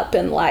level up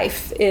in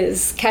life,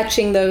 is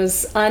catching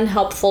those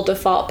unhelpful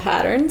default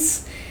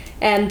patterns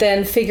and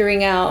then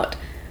figuring out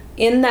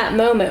in that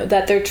moment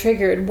that they're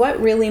triggered, what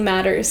really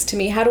matters to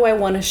me? How do I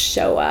want to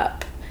show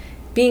up?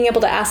 Being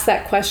able to ask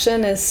that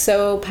question is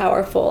so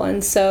powerful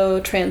and so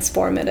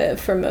transformative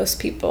for most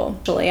people.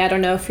 I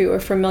don't know if you were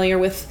familiar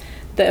with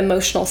the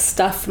emotional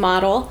stuff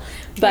model,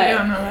 but I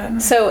don't know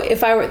that. So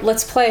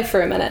let's play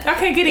for a minute.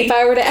 Okay, goody. If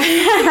I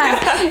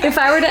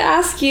were to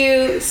ask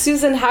you,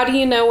 Susan, how do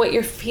you know what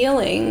you're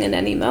feeling in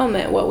any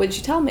moment? What would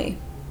you tell me?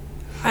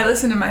 I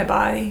listen to my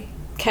body.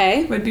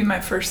 Okay. Would be my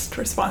first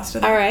response to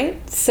that. All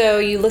right. So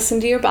you listen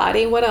to your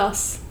body. What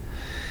else?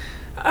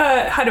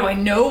 How do I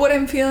know what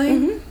I'm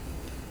feeling?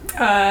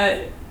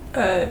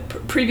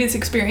 Previous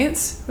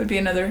experience would be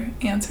another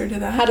answer to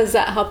that. How does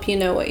that help you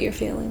know what you're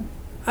feeling?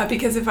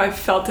 Because if I've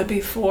felt it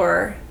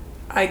before,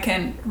 I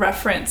can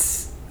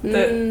reference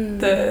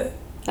the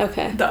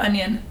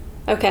onion.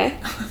 Okay.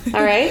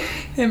 All right.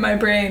 In my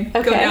brain.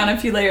 Okay. Go down a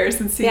few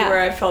layers and see where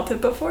I felt it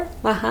before.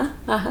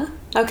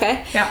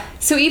 Okay. Yeah.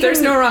 So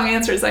there's no wrong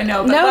answers, I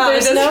know. But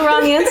there's no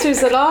wrong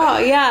answers at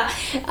all. Yeah.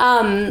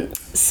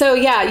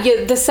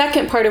 The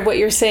second part of what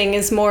you're saying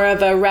is more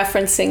of a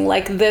referencing,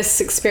 like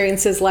this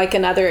experience is like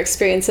another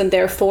experience, and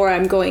therefore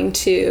I'm going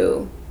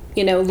to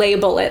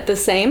label it the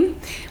same,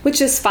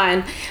 which is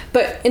fine.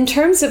 But in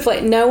terms of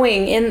like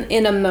knowing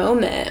in a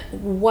moment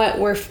what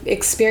we're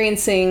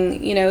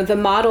experiencing, the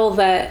model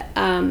that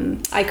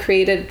I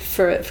created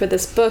for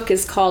this book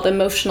is called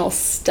emotional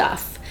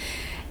stuff.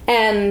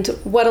 And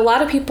what a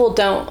lot of people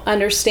don't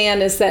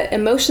understand is that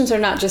emotions are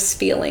not just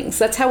feelings.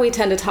 That's how we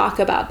tend to talk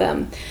about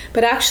them.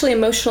 But actually,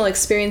 emotional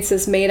experience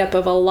is made up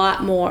of a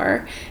lot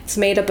more. It's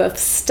made up of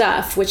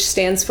stuff, which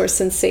stands for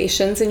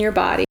sensations in your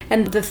body.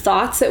 And the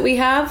thoughts that we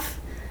have,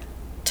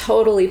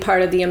 totally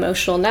part of the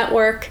emotional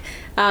network.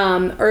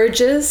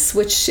 Urges,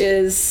 which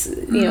is,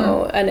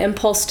 an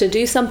impulse to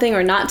do something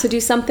or not to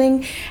do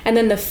something. And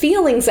then the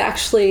feelings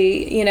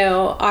actually,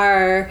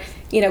 are,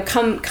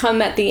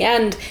 come at the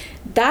end.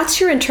 That's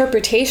your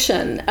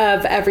interpretation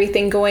of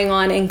everything going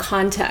on in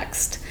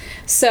context.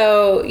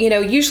 So,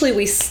 usually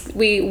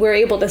we're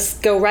able to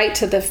go right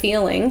to the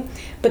feeling,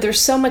 but there's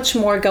so much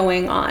more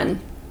going on.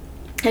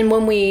 And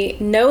when we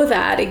know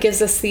that, it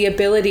gives us the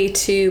ability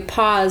to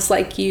pause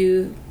like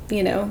you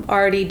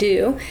already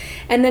do,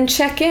 and then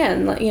check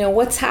in,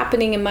 what's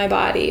happening in my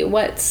body?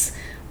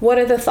 What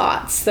are the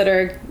thoughts that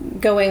are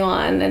going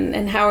on,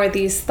 and how are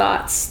these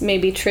thoughts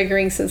maybe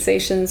triggering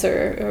sensations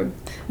or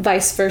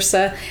vice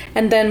versa?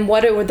 And then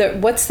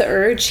what's the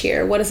urge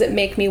here? What does it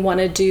make me want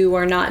to do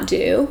or not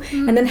do?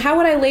 Mm-hmm. And then how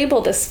would I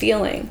label this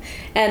feeling?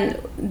 And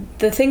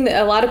the thing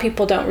that a lot of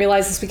people don't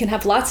realize is we can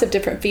have lots of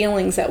different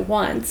feelings at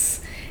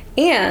once.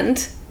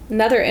 And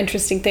another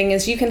interesting thing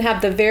is you can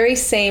have the very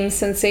same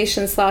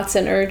sensations, thoughts,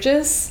 and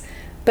urges,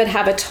 but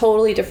have a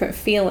totally different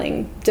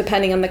feeling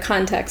depending on the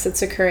context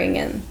it's occurring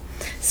in.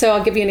 So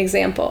I'll give you an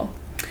example.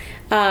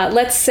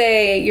 Let's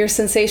say your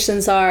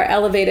sensations are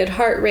elevated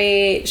heart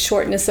rate,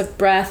 shortness of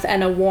breath,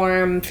 and a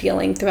warm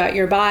feeling throughout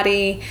your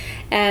body.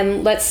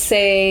 And let's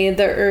say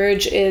the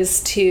urge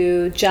is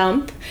to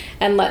jump.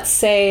 And let's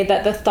say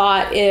that the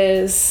thought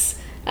is,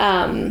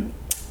 I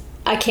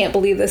can't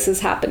believe this is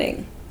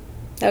happening.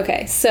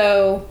 Okay,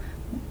 so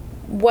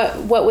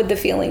what would the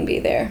feeling be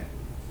there?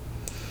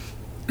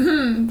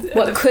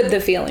 What could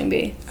the feeling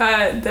be?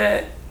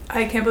 That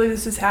I can't believe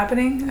this is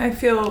happening. I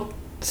feel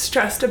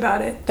stressed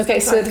about it. Okay,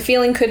 so the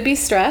feeling could be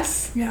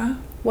stress. Yeah.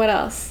 What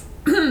else?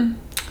 The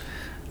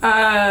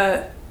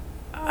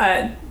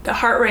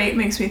heart rate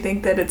makes me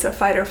think that it's a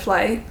fight or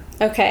flight.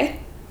 Okay,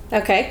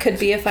 could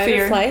be a fight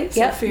fear. Or flight. So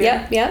Yep,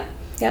 fear.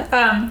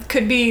 Yep.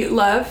 Could be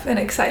love and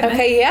excitement.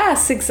 Okay,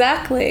 yes,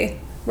 exactly.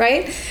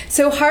 Right?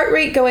 So heart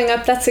rate going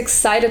up, that's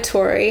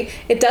excitatory.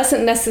 It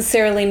doesn't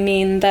necessarily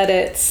mean that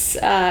it's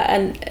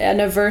an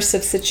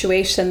aversive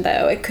situation,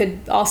 though. It could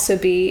also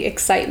be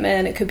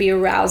excitement. It could be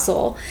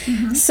arousal.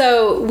 Mm-hmm.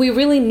 So we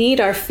really need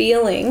our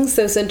feelings,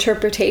 those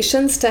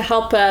interpretations, to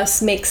help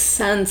us make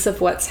sense of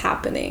what's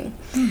happening.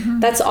 Mm-hmm.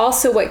 That's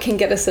also what can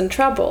get us in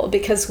trouble,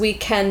 because we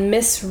can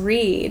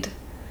misread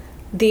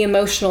the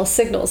emotional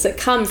signals that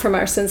come from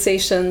our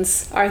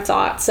sensations, our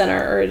thoughts, and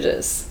our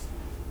urges.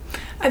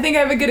 I think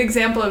I have a good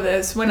example of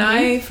this. When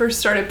I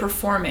first started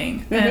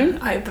performing, and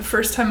the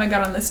first time I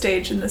got on the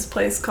stage in this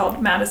place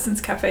called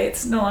Madison's Cafe,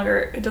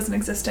 it doesn't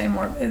exist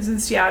anymore. It was in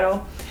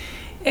Seattle.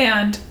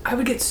 And I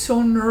would get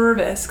so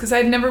nervous because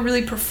I'd never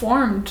really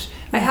performed.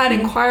 I had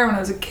in choir when I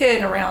was a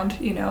kid around,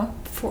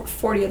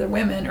 40 other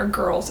women or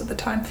girls at the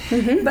time.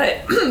 Mm-hmm.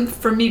 But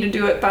for me to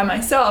do it by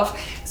myself,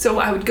 so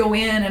I would go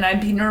in and I'd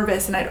be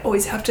nervous and I'd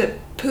always have to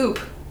poop.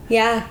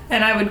 Yeah.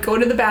 And I would go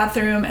to the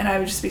bathroom and I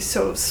would just be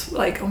so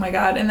like, oh my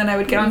God. And then I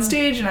would get on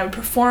stage and I would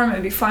perform. It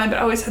would be fine. But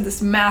I always had this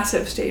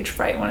massive stage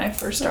fright when I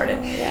first started.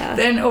 Oh, yeah.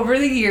 Then over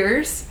the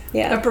years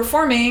of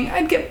performing,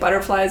 I'd get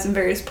butterflies in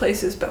various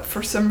places. But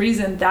for some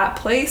reason, that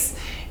place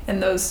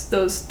and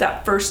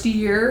that first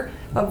year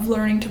of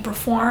learning to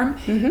perform,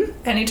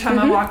 anytime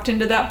I walked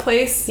into that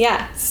place,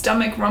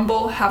 stomach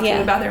rumble, halfway to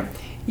the bathroom.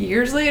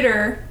 Years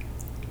later,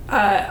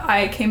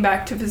 I came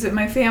back to visit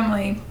my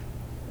family.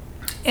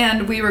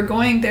 And we were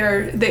going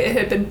there. It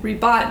had been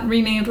rebought,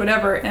 renamed,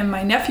 whatever. And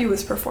my nephew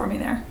was performing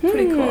there.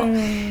 Pretty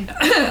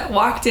cool.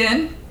 Walked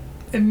in.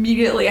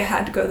 Immediately, I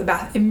had to go to the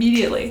bathroom.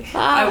 Immediately.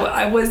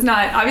 I was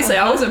not, obviously,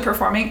 I wasn't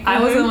performing.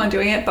 I wasn't the one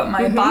doing it. But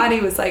my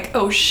body was like,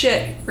 oh,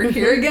 shit. We're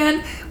here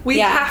again. We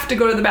have to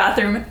go to the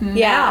bathroom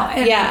now.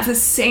 And it's the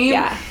same.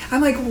 Yeah. I'm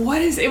like, what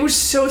is it? It was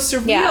so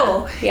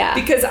surreal. Yeah.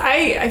 Because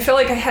I felt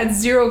like I had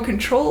zero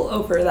control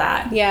over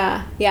that.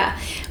 Yeah.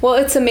 Well,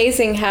 it's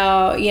amazing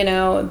how,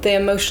 the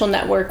emotional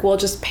network will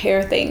just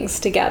pair things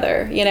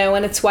together,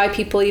 and it's why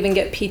people even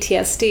get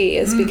PTSD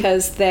is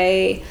because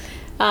they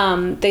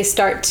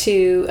start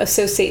to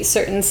associate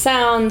certain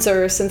sounds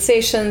or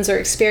sensations or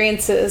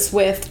experiences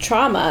with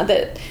trauma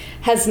that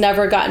has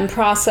never gotten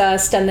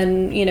processed and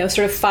then,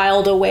 sort of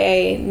filed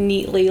away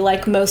neatly,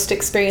 like most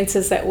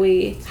experiences that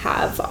we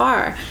have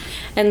are.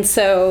 And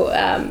so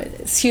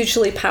it's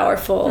hugely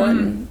powerful.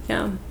 And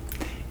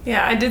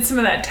Yeah, I did some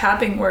of that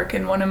tapping work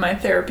in one of my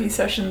therapy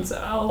sessions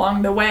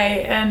along the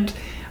way. And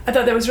I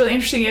thought that was really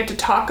interesting. You have to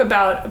talk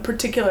about a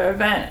particular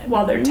event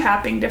while they're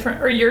tapping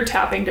you're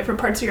tapping different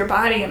parts of your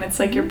body. And it's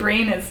like your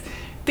brain is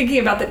thinking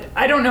about that.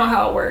 I don't know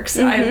how it works,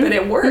 but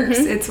it works.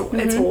 It's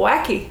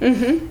wacky.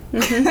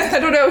 I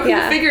don't know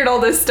who figured all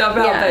this stuff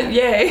out, but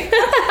yay.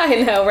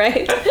 I know,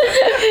 right?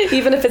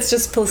 Even if it's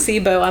just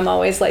placebo, I'm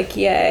always like,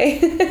 yay.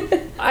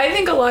 I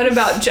think a lot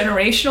about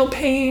generational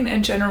pain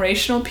and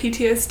generational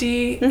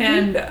PTSD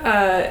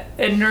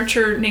and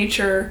nurture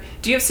nature.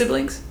 Do you have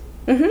siblings?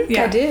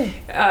 Yeah, I do.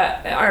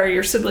 Are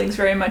your siblings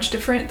very much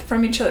different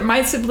from each other?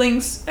 My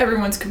siblings,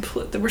 everyone's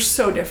we're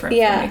so different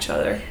from each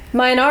other.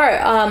 Mine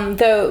are,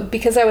 though,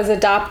 because I was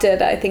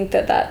adopted, I think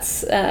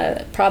that's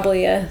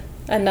probably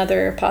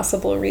another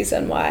possible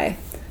reason why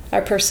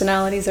our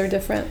personalities are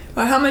different.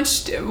 Well,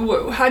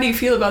 how do you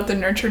feel about the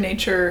nurture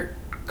nature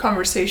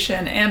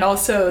conversation and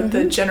also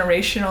the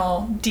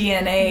generational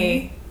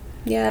DNA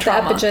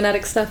trauma? The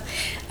epigenetic stuff?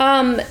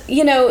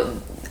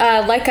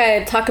 Like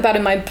I talk about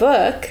in my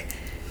book,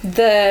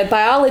 the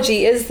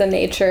biology is the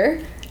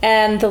nature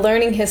and the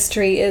learning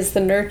history is the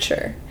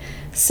nurture.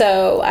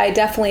 So I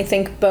definitely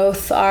think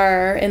both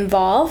are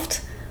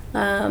involved.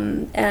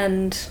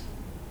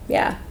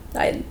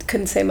 I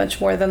couldn't say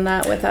much more than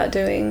that without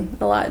doing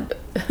a lot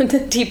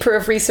deeper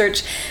of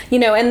research,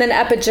 and then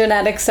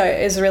epigenetics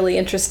is really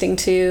interesting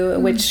too,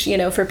 which,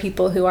 for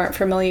people who aren't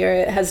familiar,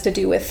 it has to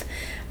do with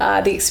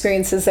the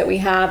experiences that we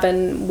have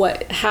and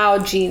how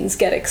genes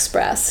get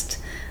expressed.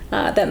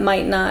 That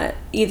might not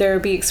either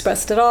be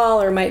expressed at all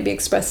or might be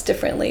expressed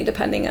differently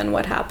depending on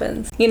what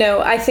happens.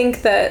 I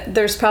think that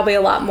there's probably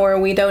a lot more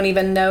we don't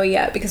even know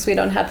yet because we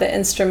don't have the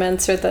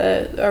instruments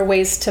or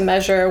ways to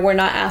measure. We're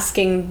not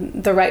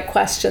asking the right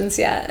questions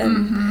yet,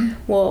 and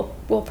we'll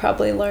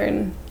probably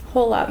learn a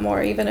whole lot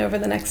more even over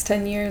the next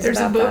 10 years. There's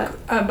about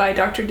a book by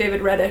Dr.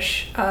 David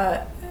Reddish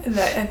that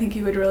I think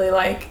you would really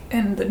like,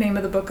 and the name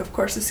of the book, of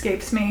course,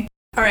 escapes me.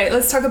 All right,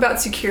 let's talk about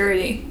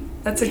security.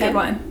 That's a good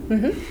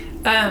one.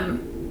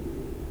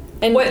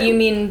 And what you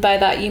mean by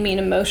that? You mean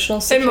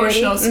emotional security?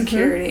 Emotional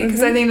security,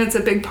 because I think that's a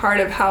big part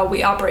of how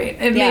we operate.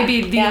 It may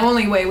be the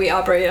only way we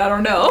operate. I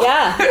don't know.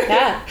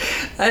 Yeah.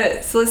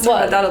 So let's talk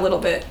about that a little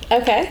bit.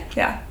 Okay.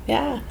 Yeah.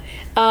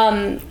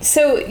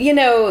 So,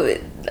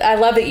 I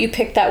love that you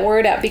picked that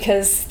word up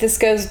because this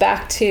goes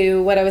back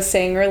to what I was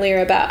saying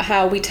earlier about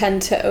how we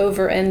tend to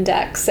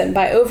over-index. And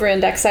by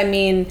over-index, I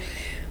mean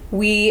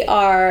we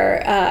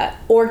are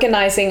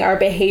organizing our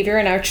behavior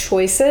and our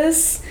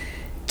choices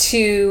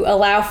to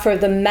allow for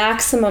the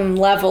maximum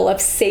level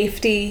of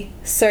safety,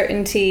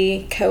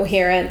 certainty,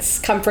 coherence,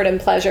 comfort, and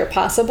pleasure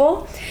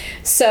possible.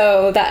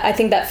 So that I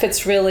think that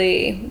fits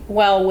really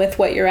well with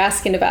what you're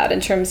asking about in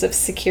terms of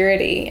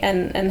security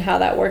and how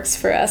that works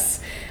for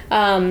us.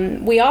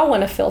 We all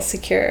want to feel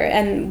secure,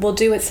 and we'll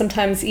do it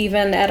sometimes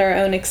even at our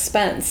own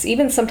expense,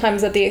 even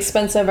sometimes at the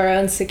expense of our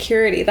own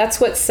security.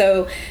 That's what's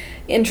so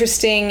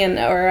interesting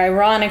or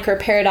ironic or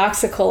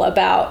paradoxical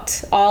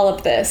about all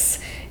of this,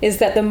 is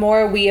that the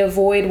more we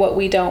avoid what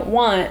we don't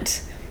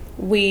want,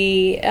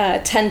 we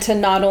tend to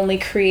not only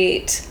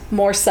create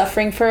more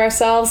suffering for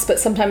ourselves, but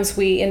sometimes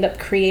we end up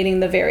creating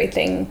the very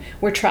thing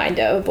we're trying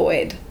to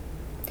avoid.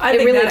 I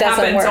think really that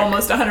happens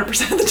almost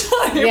 100% of the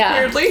time,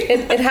 weirdly.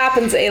 It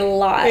happens a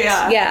lot.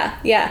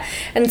 Yeah.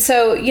 And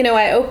so,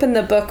 I opened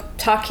the book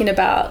talking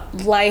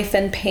about life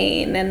and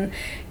pain. And,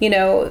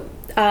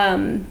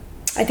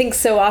 I think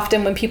so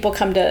often when people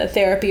come to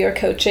therapy or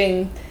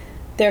coaching,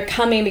 they're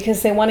coming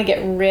because they want to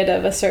get rid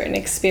of a certain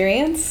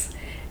experience.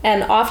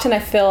 And often I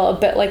feel a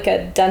bit like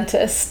a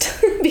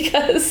dentist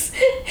because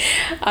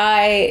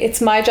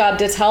it's my job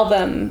to tell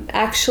them,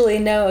 actually,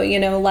 no,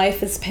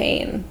 life is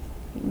pain.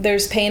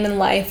 There's pain in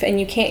life, and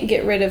you can't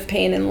get rid of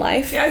pain in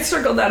life. Yeah, I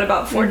circled that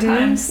about 4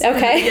 times. Okay. At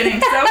the beginning.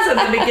 That was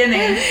at the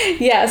beginning.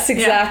 Yes,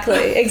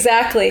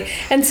 exactly.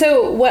 And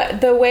so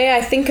the way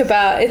I think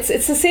about it's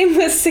the same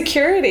with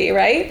security,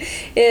 right?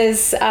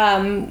 Is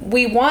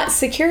we want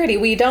security.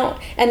 We don't,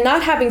 and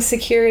not having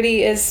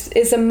security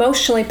is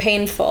emotionally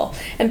painful.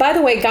 And by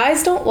the way,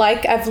 guys don't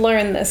like, I've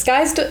learned this,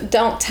 guys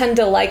don't tend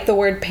to like the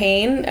word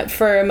pain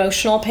for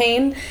emotional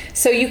pain.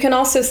 So you can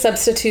also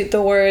substitute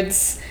the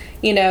words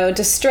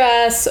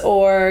distress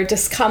or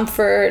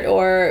discomfort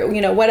or,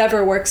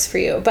 whatever works for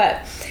you.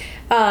 But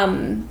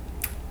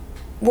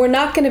we're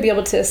not going to be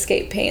able to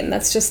escape pain.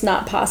 That's just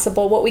not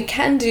possible. What we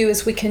can do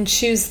is we can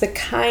choose the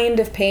kind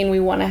of pain we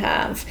want to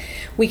have.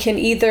 We can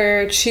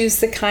either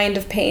choose the kind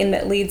of pain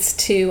that leads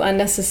to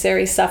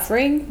unnecessary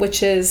suffering,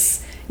 which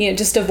is,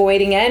 just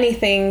avoiding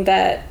anything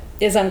that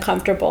is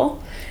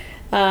uncomfortable.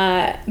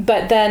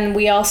 But then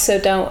we also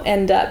don't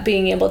end up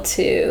being able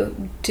to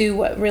do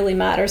what really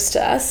matters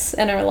to us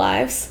in our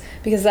lives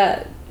because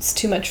that's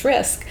too much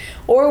risk.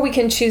 Or we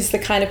can choose the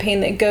kind of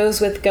pain that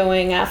goes with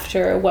going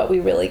after what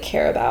we really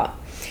care about.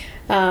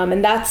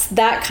 And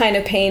that kind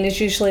of pain is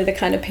usually the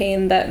kind of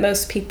pain that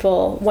most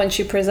people, once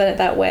you present it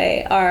that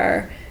way,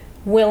 are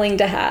willing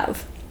to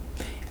have.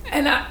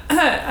 And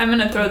I'm going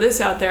to throw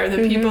this out there.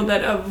 The people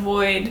that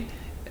avoid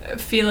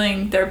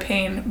feeling their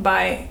pain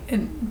by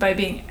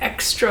being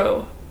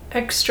extra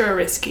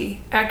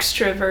risky,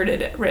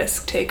 extroverted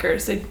risk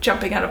takers. They're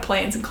jumping out of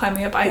planes and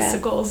climbing up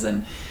icicles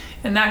and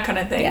and that kind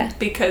of thing,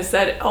 because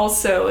that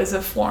also is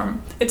a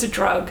form, it's a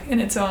drug in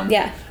its own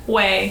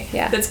way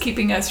that's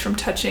keeping us from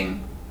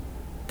touching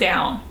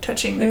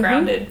the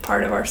grounded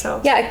part of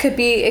ourselves. Yeah,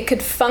 it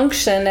could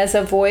function as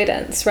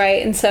avoidance,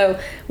 right? And so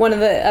one of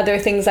the other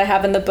things I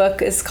have in the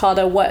book is called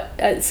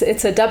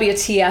it's a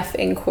WTF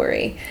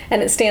inquiry,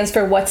 and it stands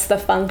for what's the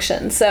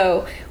function.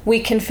 So we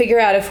can figure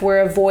out if we're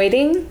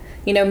avoiding,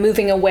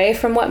 moving away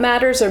from what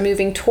matters, or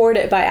moving toward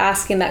it by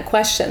asking that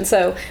question.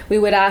 So we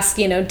would ask,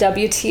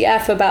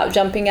 WTF about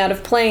jumping out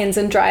of planes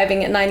and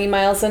driving at 90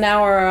 miles an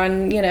hour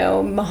on,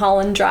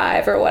 Mulholland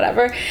Drive or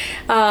whatever.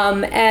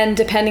 And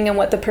depending on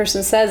what the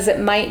person says, it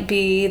might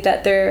be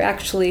that they're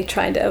actually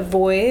trying to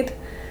avoid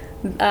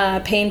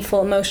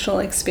painful emotional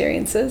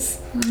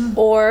experiences.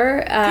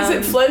 Or because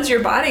it floods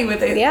your body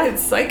with it.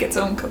 It's like its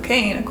own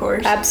cocaine, of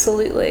course.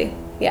 Absolutely.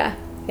 Yeah.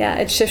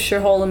 It shifts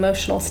your whole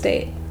emotional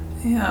state.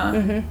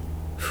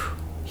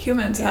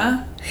 Humans,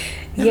 huh?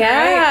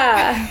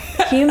 Yeah.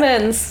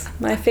 Humans.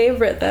 My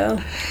favorite, though.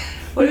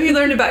 What have you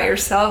learned about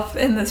yourself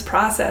in this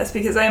process?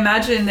 Because I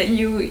imagine that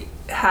you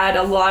had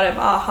a lot of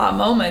aha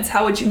moments.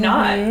 How would you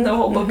not? The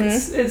whole book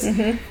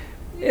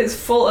is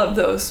full of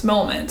those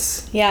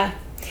moments. Yeah.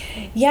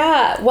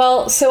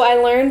 Well, so I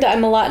learned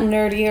I'm a lot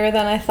nerdier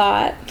than I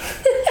thought.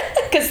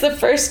 Because the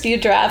first few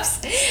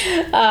drafts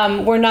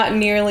were not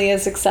nearly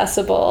as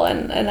accessible,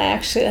 and I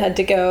actually had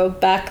to go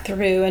back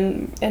through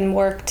and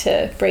work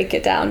to break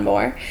it down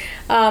more.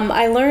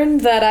 I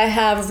learned that I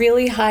have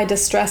really high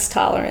distress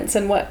tolerance,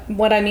 and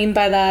what I mean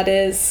by that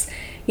is,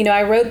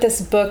 I wrote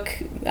this book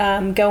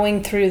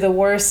going through the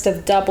worst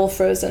of double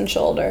frozen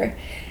shoulder.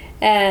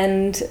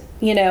 And,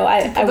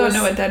 I don't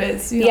know what that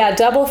is. Yeah,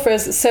 double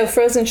frozen. So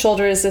frozen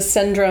shoulder is a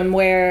syndrome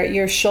where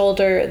your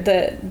shoulder,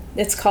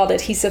 it's called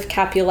adhesive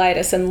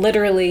capsulitis, and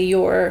literally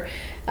your,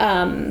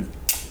 the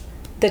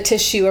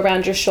tissue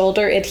around your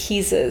shoulder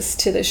adheses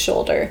to the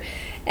shoulder.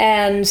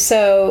 And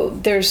so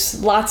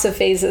there's lots of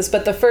phases,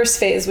 but the first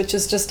phase, which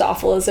is just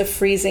awful, is a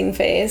freezing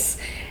phase.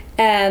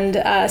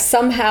 And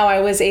somehow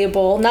I was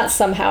able,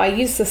 I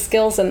used the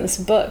skills in this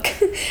book.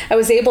 I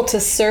was able to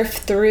surf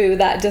through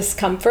that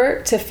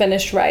discomfort to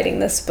finish writing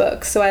this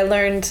book. So I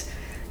learned,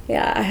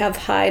 I have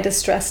high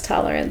distress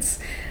tolerance.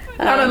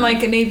 Not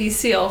unlike a Navy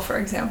SEAL, for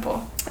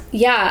example.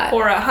 Yeah.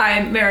 Or a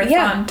high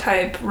marathon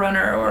type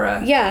runner, or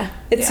a... Yeah,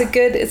 it's a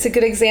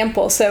good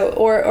example. So,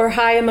 or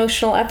high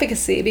emotional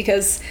efficacy,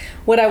 because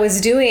what I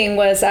was doing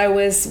was I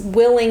was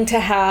willing to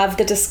have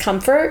the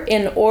discomfort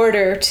in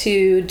order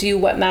to do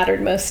what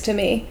mattered most to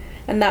me.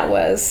 And that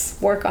was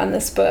work on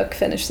this book,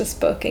 finish this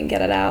book, and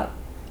get it out.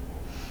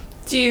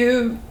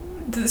 So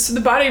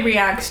the body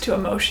reacts to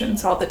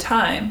emotions all the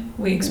time.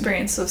 We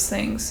experience those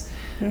things.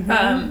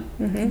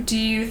 Do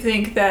you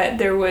think that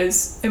there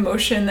was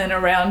emotion then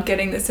around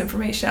getting this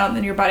information out, and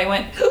then your body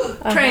went,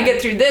 try and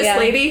get through this,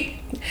 lady?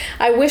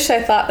 I wish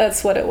I thought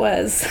that's what it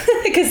was,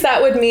 because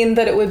that would mean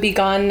that it would be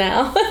gone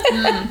now.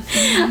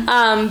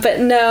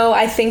 But no,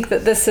 I think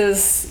that this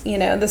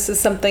is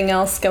something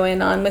else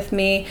going on with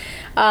me.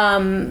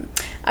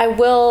 I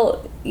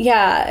will,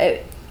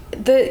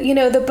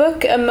 the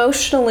book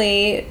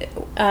emotionally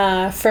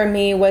for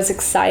me was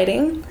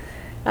exciting.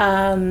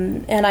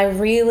 And I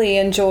really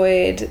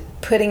enjoyed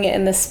putting it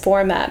in this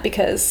format,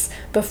 because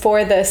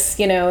before this,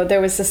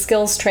 there was the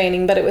skills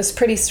training, but it was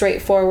pretty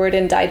straightforward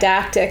and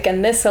didactic.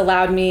 And this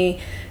allowed me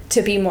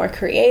to be more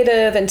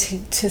creative and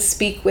to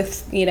speak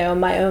with,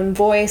 my own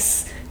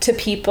voice to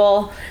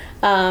people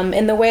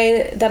in the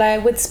way that I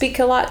would speak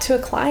a lot to a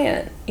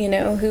client,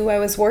 who I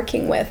was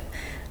working with.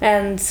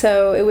 And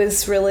so it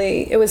was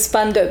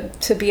fun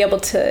to be able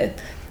to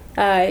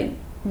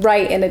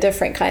write in a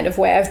different kind of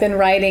way. I've been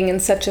writing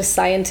in such a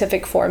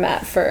scientific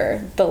format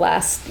for the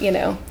last,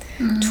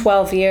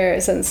 12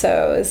 years. And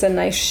so it's a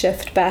nice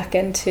shift back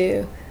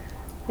into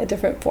a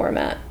different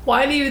format.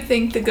 Why do you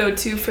think the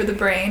go-to for the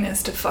brain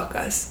is to fuck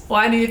us?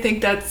 Why do you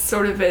think that's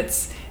sort of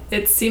its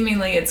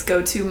seemingly its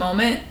go-to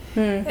moment?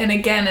 And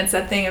again, it's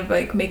that thing of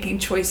like making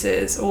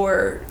choices,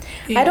 or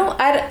I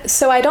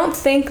don't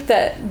think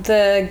that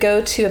the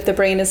go-to of the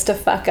brain is to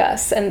fuck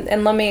us.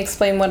 And let me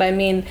explain what I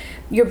mean.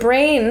 Your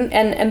brain,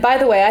 and by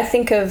the way,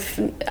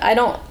 I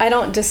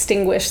don't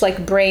distinguish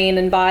like brain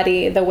and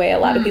body the way a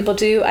lot of people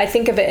do. I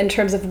think of it in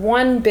terms of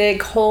one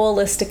big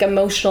holistic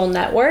emotional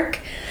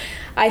network.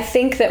 I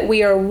think that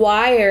we are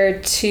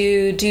wired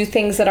to do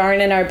things that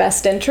aren't in our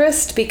best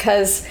interest,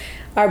 because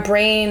our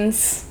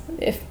brains,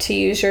 if to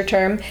use your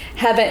term,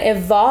 haven't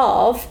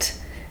evolved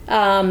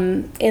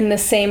in the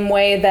same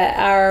way that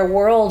our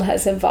world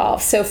has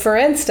evolved. So for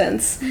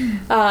instance,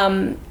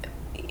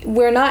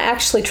 we're not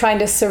actually trying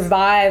to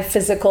survive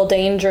physical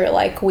danger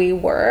like we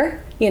were,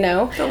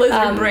 The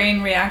lizard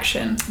brain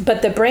reaction.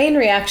 But the brain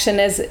reaction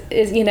is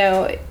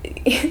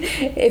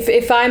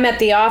if I'm at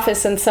the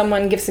office and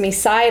someone gives me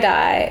side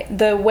eye,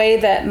 the way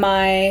that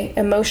my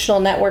emotional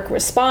network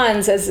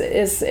responds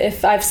is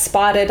if I've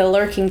spotted a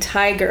lurking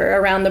tiger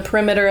around the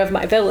perimeter of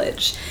my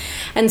village.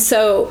 And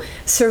so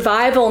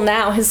survival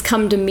now has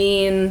come to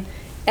mean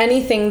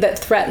anything that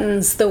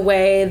threatens the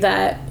way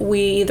that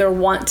we either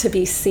want to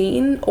be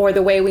seen or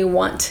the way we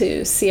want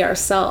to see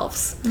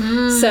ourselves.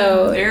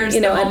 So, there's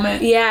the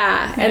moment.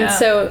 Yeah. And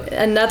so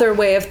another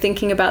way of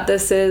thinking about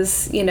this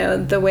is,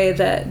 the way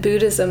that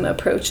Buddhism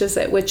approaches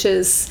it, which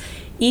is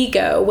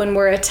ego. When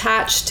we're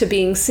attached to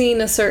being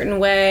seen a certain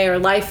way or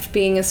life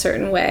being a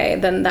certain way,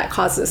 then that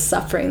causes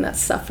suffering. That's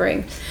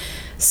suffering.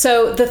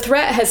 So the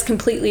threat has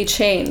completely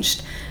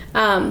changed.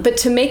 But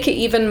to make it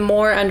even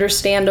more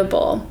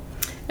understandable,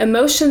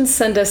 emotions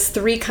send us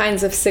 3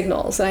 kinds of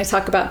signals, and I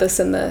talk about this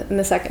in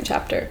the second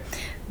chapter.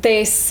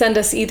 They send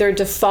us either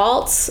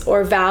defaults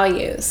or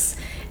values,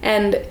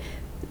 and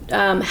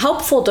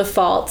helpful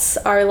defaults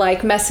are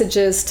like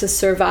messages to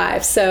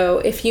survive. So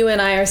if you and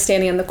I are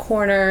standing in the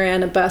corner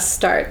and a bus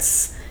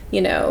starts,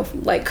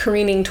 like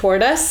careening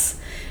toward us,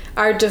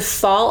 our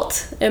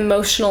default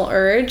emotional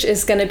urge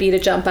is going to be to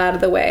jump out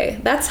of the way.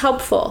 That's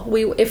helpful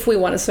if we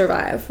want to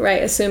survive,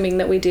 right? Assuming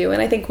that we do,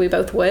 and I think we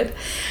both would.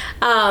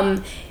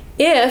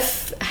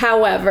 If,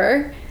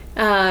 however,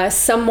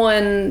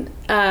 someone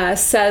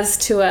says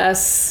to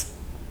us,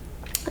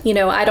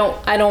 I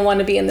don't want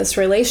to be in this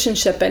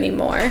relationship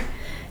anymore,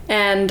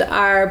 and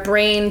our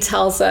brain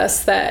tells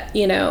us that,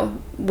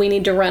 we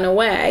need to run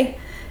away,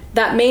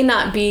 that may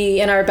not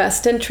be in our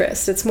best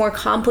interest. It's more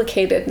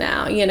complicated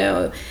now,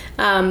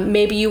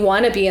 maybe you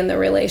want to be in the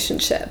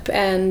relationship,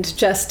 and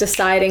just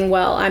deciding,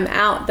 well, I'm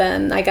out,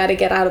 then I got to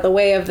get out of the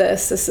way of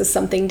this. This is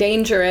something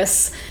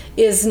dangerous,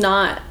 is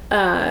not,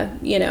 a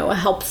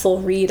helpful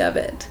read of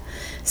it.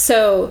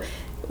 So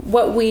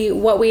what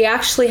we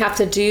actually have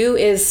to do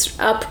is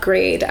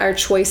upgrade our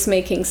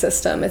choice-making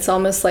system. It's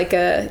almost like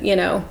a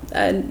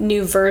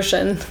new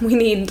version. We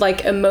need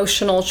like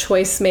emotional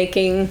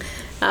choice-making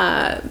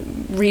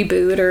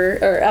reboot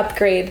or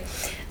upgrade,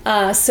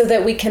 so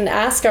that we can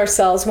ask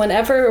ourselves,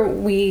 whenever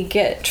we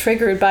get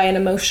triggered by an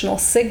emotional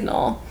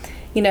signal,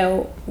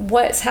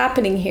 what's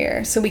happening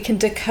here? So we can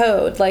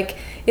decode, like,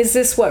 is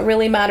this what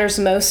really matters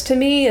most to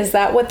me? Is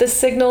that what this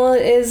signal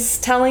is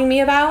telling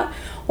me about?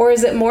 Or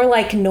is it more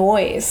like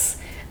noise,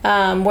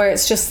 where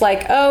it's just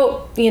like,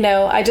 oh,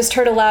 I just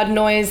heard a loud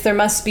noise, there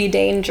must be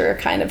danger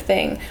kind of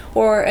thing.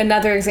 Or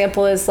another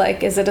example is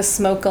like, is it a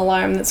smoke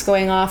alarm that's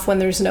going off when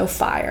there's no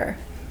fire?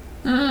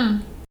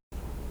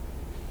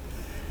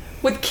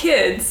 With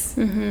kids,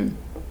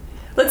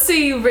 let's say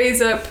you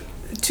raise up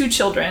 2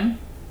 children,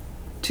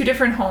 2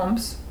 different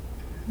homes.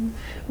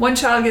 One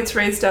child gets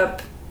raised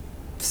up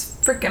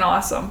freaking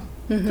awesome.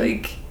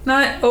 Like,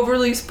 not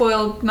overly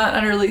spoiled, not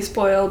underly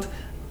spoiled,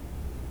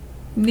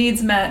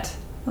 needs met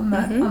on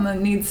the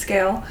needs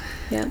scale.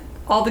 Yeah.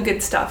 All the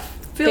good stuff.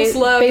 Feels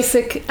loved.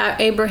 Basic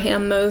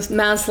Abraham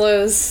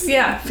Maslow's.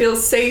 Yeah,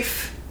 feels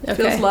safe. Okay.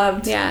 Feels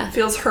loved. Yeah.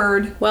 Feels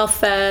heard. Well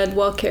fed,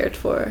 well cared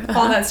for.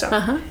 All that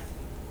stuff.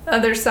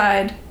 Other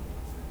side,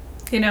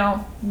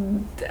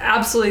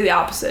 absolutely the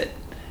opposite.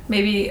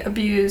 Maybe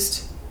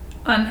abused,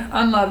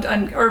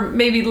 unloved, or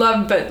maybe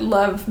loved, but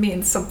love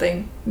means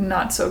something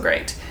not so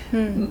great.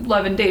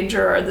 Love and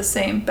danger are the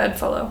same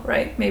bedfellow,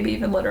 right? Maybe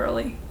even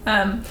literally.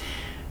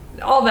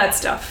 All that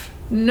stuff.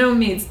 No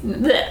needs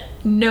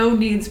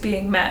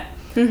being met.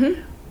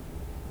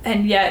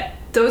 And yet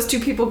those 2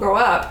 people grow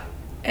up,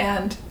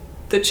 and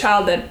the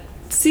child that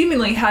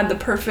seemingly had the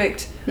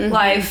perfect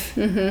life,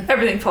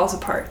 everything falls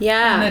apart.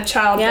 Yeah. And the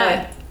child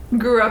that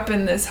grew up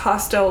in this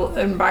hostile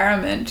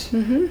environment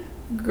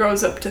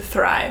grows up to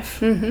thrive.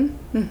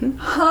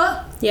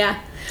 Huh?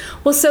 Yeah.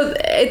 Well, so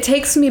it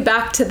takes me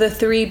back to the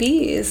 3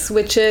 Bs,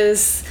 which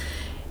is,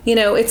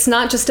 it's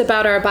not just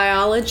about our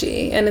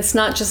biology, and it's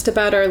not just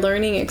about our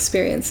learning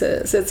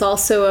experiences. It's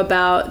also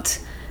about,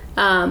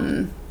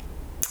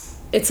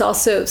 it's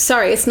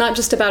not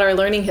just about our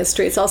learning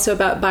history. It's also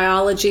about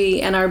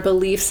biology and our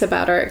beliefs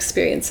about our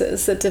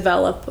experiences that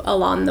develop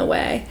along the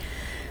way.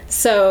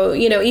 So,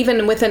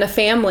 even within a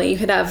family, you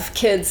could have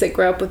kids that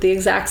grow up with the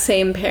exact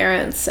same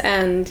parents,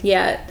 and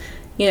yet,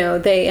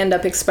 they end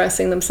up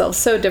expressing themselves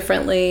so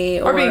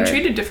differently. Or being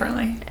treated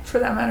differently, for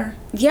that matter.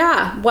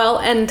 Yeah. Well,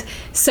 and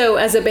so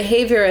as a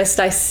behaviorist,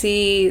 I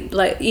see,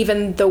 like,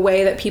 even the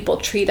way that people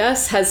treat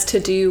us has to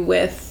do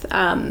with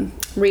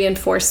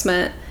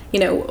reinforcement.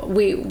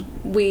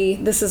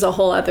 This is a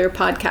whole other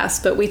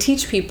podcast, but we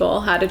teach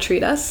people how to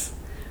treat us,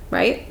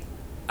 right?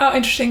 Oh,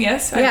 interesting.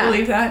 Yes, I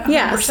believe that. 100%.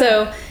 Yeah.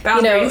 So,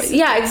 boundaries.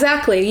 yeah,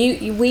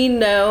 exactly. We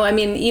know, I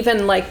mean,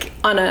 even like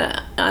on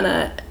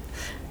a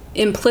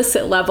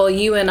implicit level,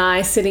 you and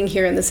I sitting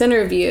here in this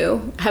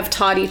interview have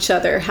taught each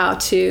other how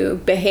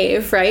to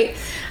behave, right?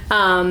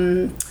 I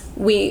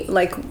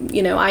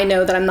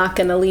know that I'm not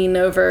going to lean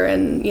over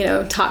and,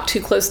 talk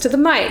too close to the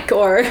mic,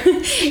 or,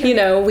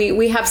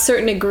 we have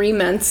certain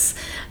agreements.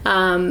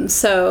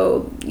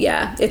 So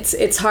yeah,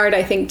 it's hard,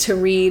 I think, to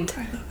read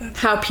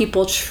how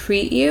people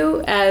treat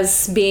you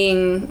as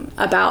being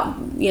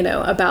about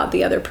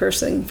the other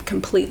person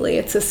completely.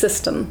 It's a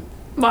system.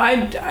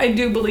 Well, I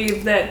do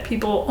believe that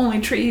people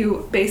only treat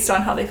you based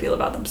on how they feel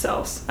about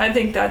themselves. I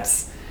think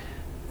that's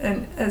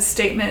a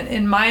statement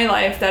in my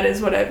life that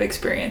is what I've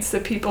experienced,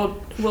 that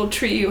people will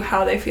treat you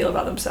how they feel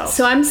about themselves.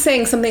 So I'm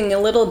saying something a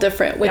little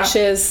different, which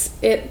is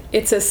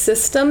it's a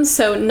system.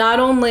 So not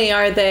only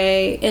are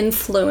they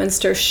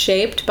influenced or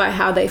shaped by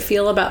how they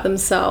feel about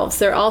themselves,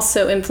 they're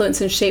also influenced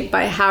and shaped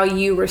by how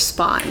you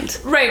respond.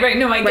 Right.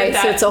 No, I get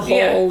that. So it's a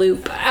whole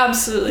loop.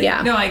 Absolutely.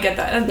 Yeah. No, I get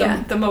that.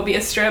 And the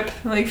Mobius strip,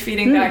 like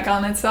feeding back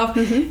on itself.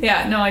 Mm-hmm.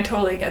 Yeah, no, I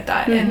totally get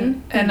that.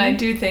 And I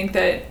do think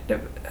that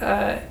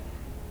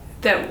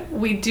that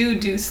we do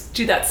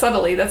that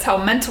subtly. That's how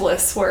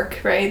mentalists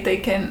work, right? They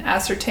can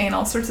ascertain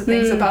all sorts of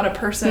things about a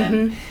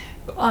person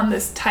on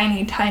this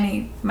tiny,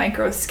 tiny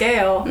micro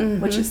scale,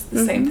 which is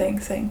the same thing,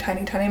 saying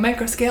tiny, tiny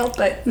micro scale,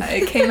 but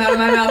it came out of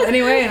my mouth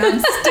anyway, and I'm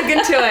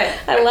sticking to it.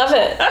 I love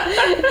it.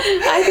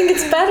 I think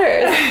it's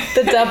better,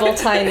 the double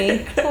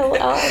tiny.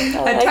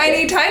 A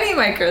tiny, tiny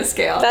micro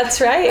scale. That's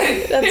right.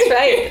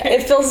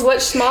 It feels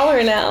much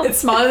smaller now. It's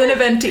smaller than a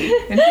venti,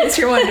 in case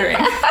you're wondering.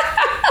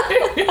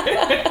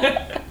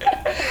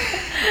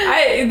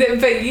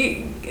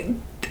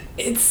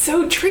 It's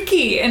so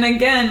tricky, and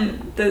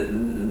again,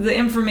 the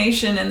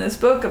information in this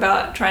book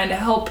about trying to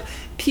help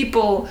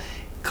people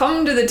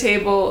come to the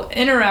table,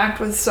 interact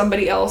with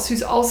somebody else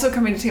who's also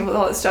coming to the table with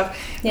all this stuff.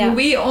 Yeah.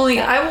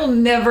 I will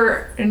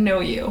never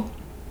know you.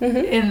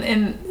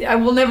 And I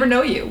will never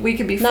know you. We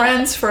could be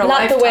friends for a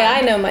lifetime. Not the way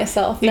I know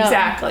myself. No.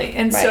 Exactly.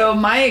 And so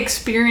my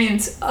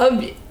experience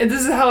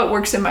this is how it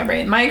works in my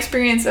brain. My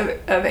experience of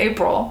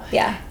April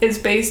is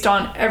based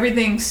on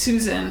everything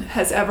Susan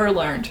has ever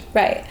learned.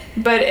 Right.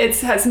 But it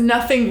has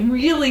nothing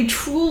really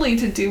truly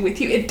to do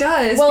with you. It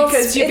does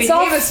because you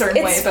behave a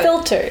certain way. It's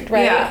filtered,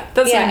 right? Yeah,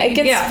 that's what I mean. It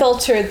gets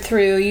filtered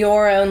through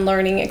your own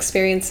learning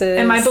experiences.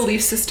 And my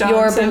belief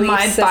systems and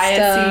my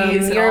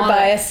biases. Your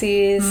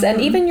biases, and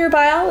even your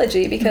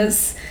biology,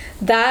 because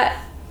that,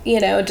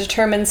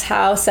 determines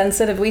how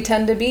sensitive we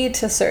tend to be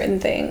to certain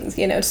things,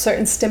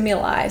 certain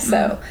stimuli.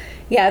 So,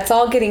 it's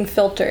all getting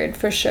filtered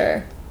for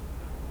sure.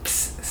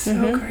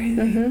 So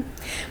crazy.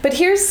 But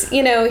here's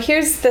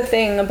the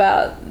thing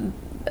about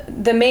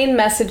the main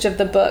message of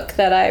the book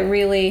that I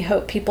really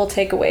hope people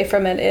take away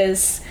from it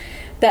is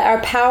that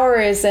our power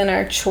is in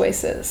our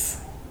choices.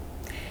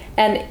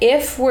 And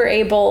if we're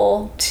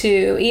able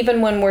to,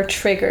 even when we're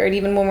triggered,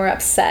 even when we're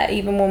upset,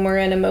 even when we're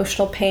in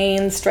emotional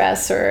pain,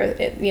 stress, or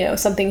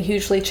something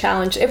hugely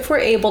challenged, if we're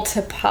able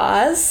to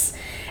pause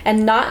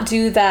and not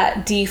do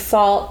that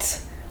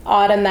default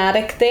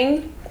automatic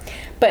thing,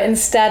 but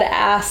instead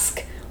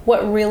ask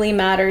what really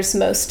matters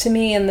most to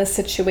me in this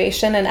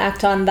situation and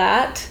act on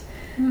that,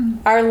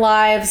 our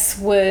lives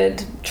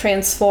would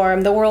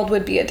transform. The world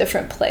would be a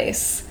different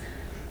place.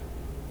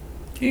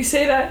 You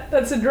say that?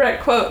 That's a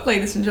direct quote,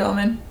 ladies and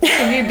gentlemen.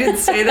 You did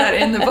say that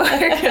in the book.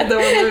 The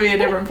world would be a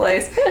different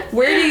place.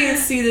 Where do you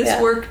see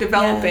this work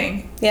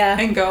developing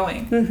and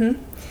going?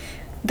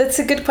 That's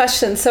a good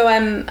question. So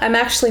I'm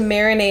actually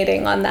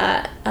marinating on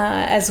that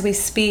as we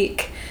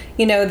speak.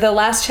 The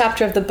last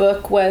chapter of the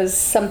book was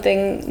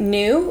something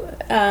new.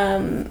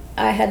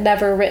 I had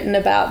never written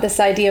about this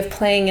idea of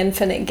playing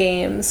infinite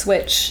games,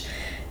 which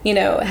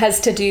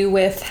has to do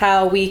with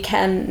how we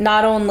can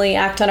not only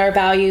act on our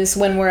values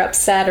when we're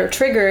upset or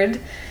triggered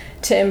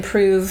to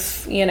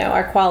improve,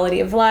 our quality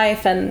of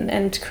life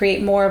and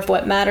create more of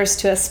what matters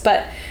to us,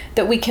 but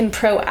that we can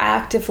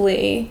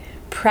proactively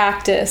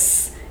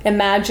practice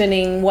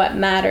imagining what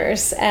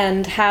matters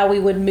and how we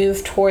would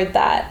move toward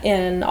that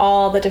in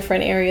all the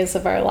different areas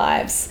of our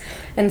lives.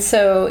 And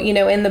so,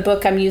 in the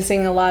book, I'm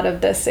using a lot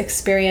of this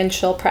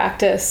experiential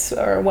practice,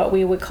 or what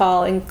we would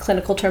call in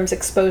clinical terms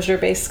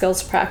exposure-based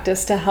skills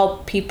practice, to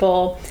help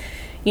people,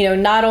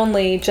 not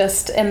only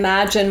just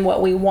imagine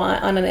what we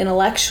want on an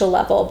intellectual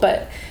level,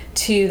 but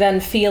to then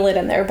feel it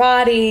in their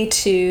body,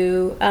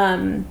 to,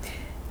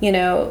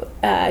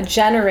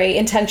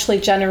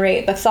 intentionally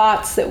generate the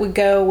thoughts that would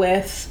go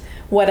with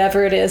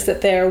whatever it is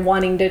that they're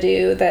wanting to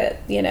do that,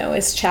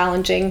 is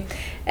challenging.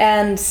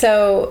 And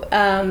so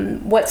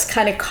what's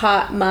kind of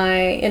caught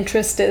my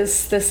interest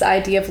is this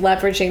idea of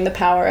leveraging the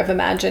power of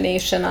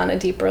imagination on a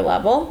deeper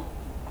level,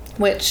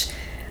 which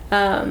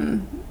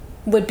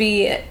would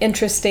be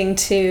interesting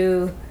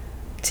to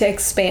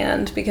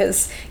expand,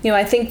 because,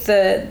 I think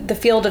the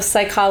field of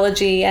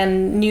psychology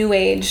and new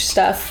age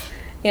stuff,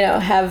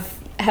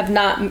 have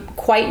not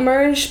quite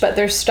merged, but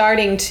they're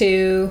starting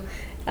to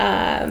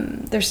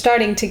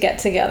get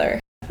together.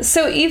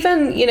 So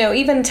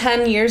even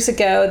 10 years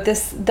ago,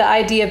 the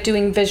idea of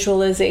doing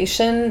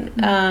visualization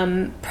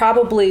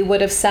probably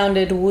would have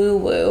sounded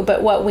woo-woo,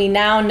 but what we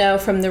now know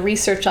from the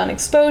research on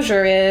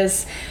exposure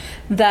is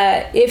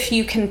that if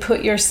you can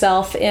put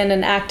yourself in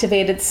an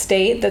activated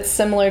state that's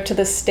similar to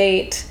the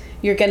state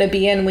you're going to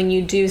be in when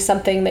you do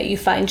something that you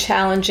find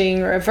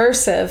challenging or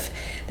aversive,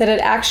 that it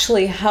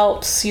actually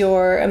helps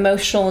your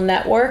emotional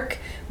network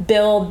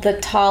build the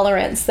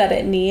tolerance that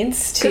it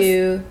needs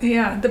to.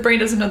 Yeah, the brain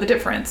doesn't know the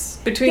difference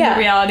between the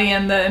reality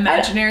and the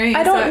imaginary.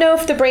 I don't know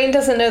if the brain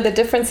doesn't know the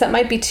difference. That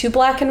might be too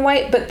black and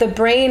white, but the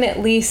brain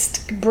at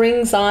least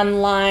brings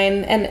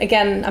online, and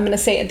again, I'm going to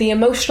say the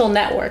emotional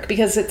network,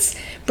 because it's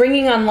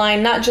bringing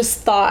online not just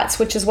thoughts,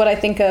 which is what I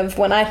think of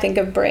when I think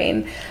of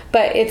brain,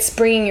 but it's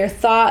bringing your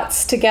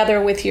thoughts together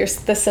with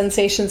the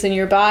sensations in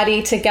your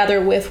body,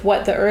 together with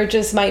what the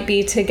urges might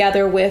be,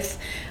 together with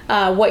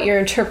what your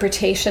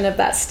interpretation of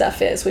that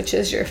stuff is, which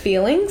is your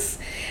feelings.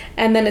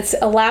 And then it's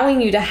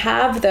allowing you to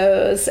have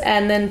those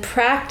and then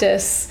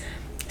practice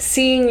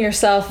seeing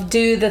yourself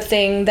do the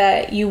thing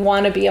that you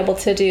want to be able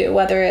to do,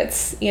 whether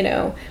it's,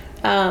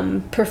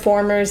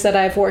 performers that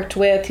I've worked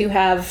with who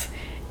have,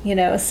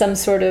 some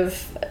sort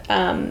of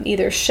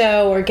either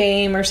show or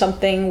game or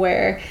something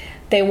where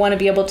they want to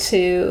be able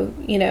to,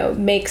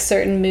 make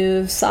certain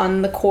moves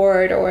on the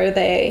court, or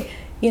they,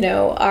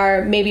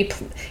 are maybe,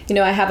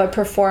 I have a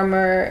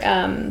performer,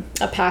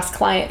 a past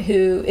client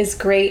who is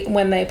great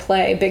when they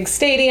play big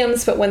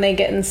stadiums, but when they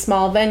get in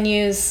small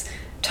venues,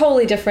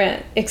 totally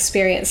different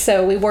experience.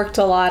 So we worked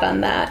a lot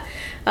on that.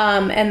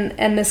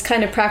 And this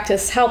kind of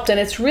practice helped. And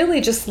it's really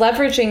just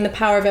leveraging the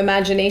power of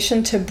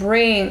imagination to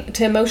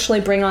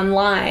emotionally bring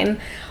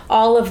online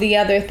all of the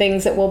other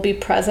things that will be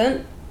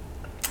present.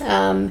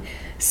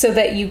 So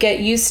that you get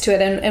used to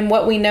it. And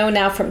what we know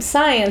now from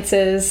science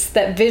is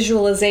that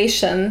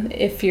visualization,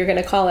 if you're going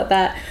to call it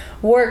that,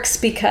 works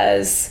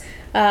because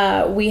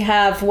we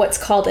have what's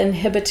called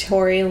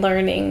inhibitory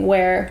learning,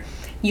 where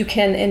you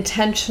can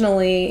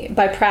intentionally,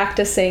 by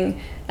practicing,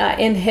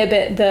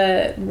 inhibit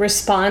the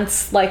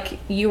response, like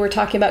you were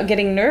talking about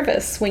getting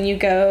nervous when you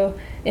go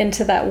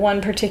into that one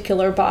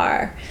particular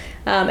bar.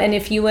 And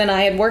if you and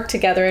I had worked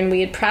together and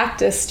we had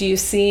practiced you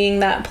seeing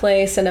that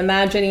place and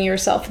imagining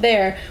yourself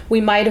there,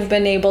 we might have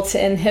been able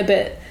to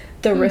inhibit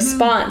the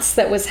response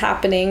that was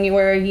happening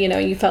where,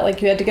 you felt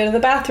like you had to go to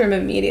the bathroom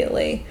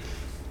immediately.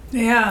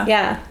 Yeah.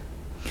 Yeah.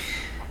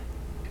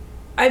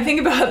 I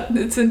think about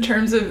this in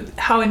terms of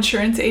how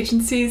insurance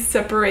agencies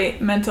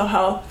separate mental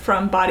health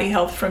from body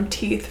health, from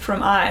teeth,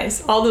 from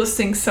eyes. All those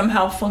things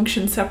somehow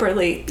function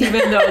separately,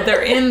 even though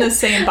they're in the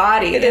same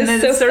body. And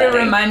then it's sort of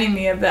reminding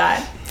me of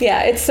that.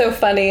 Yeah, it's so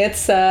funny.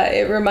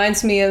 It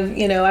reminds me of,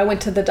 I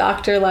went to the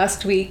doctor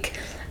last week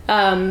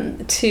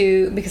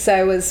because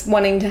I was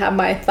wanting to have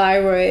my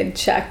thyroid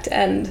checked,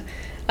 and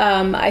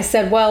I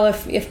said, well,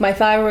 if my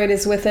thyroid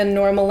is within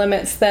normal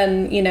limits,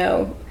 then,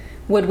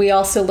 would we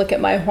also look at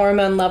my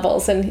hormone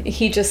levels? And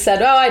he just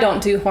said, I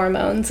don't do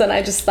hormones. And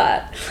I just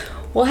thought,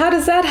 well, how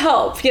does that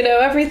help?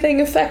 Everything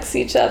affects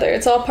each other.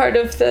 It's all part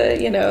of the,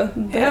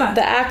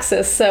 the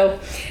axis. So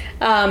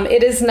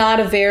it is not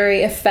a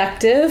very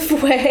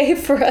effective way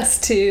for us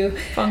to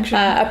function,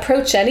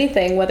 approach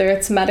anything, whether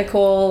it's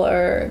medical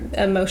or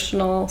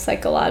emotional,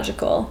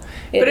 psychological.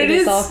 It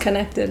is all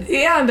connected.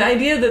 Yeah, the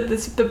idea that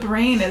the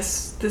brain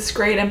is this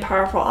great and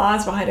powerful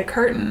Oz behind a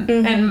curtain,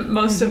 and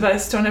most of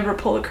us don't ever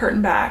pull the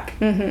curtain back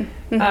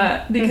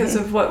because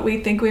of what we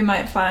think we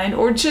might find,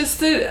 or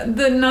just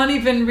the not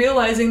even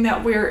realizing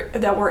that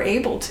we're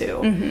able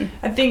to.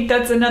 I think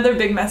that's another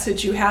big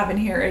message you have in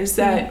here, is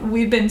that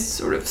we've been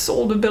sort of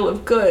sold a bill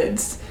of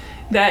goods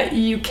that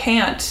you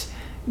can't,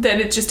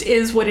 that it just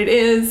is what it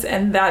is,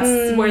 and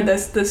that's where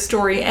the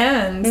story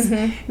ends.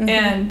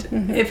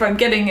 If I'm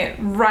getting it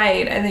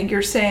right, I think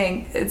you're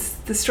saying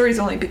the story's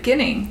only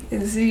beginning.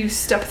 Is you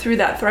step through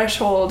that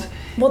threshold.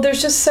 Well,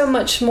 there's just so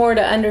much more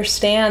to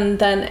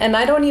understand and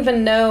I don't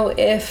even know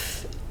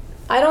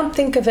I don't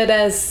think of it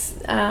as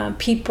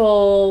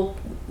people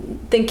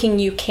thinking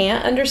you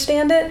can't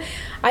understand it.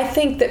 I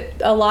think that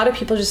a lot of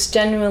people just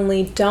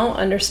genuinely don't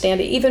understand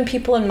it. Even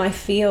people in my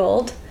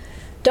field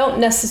don't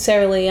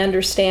necessarily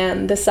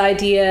understand this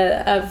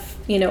idea of,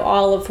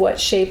 all of what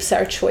shapes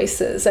our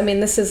choices. I mean,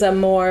 this is a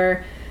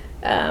more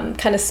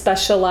kind of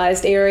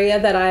specialized area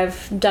that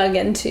I've dug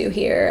into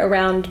here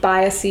around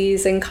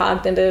biases and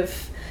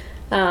cognitive,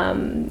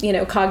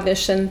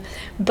 cognition,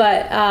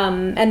 but,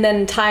 and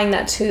then tying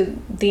that to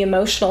the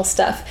emotional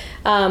stuff.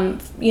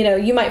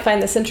 You might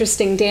find this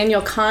interesting.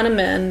 Daniel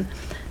Kahneman,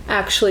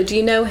 actually, do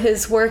you know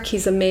his work?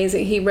 He's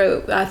amazing. He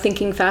wrote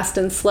Thinking Fast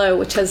and Slow,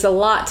 which has a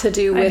lot to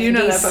do with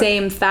the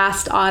same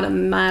fast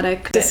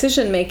automatic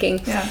decision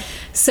making. Yeah.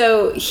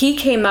 So he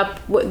came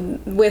up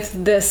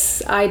with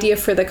this idea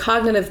for the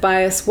cognitive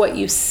bias: what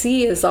you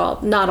see is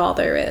not all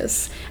there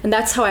is. And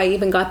that's how I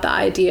even got the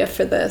idea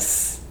for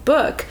this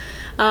book,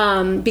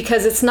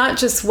 because it's not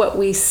just what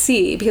we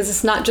see, because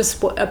it's not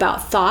just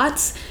about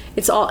thoughts.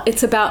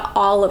 It's about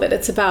all of it.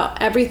 It's about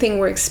everything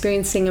we're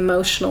experiencing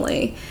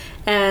emotionally,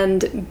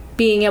 and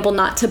being able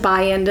not to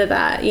buy into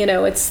that.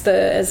 It's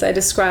as I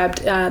described,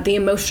 the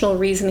emotional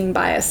reasoning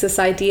bias, this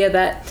idea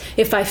that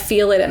if I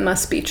feel it, it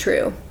must be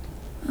true.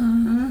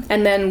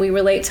 And then we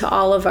relate to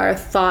all of our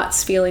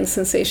thoughts, feelings,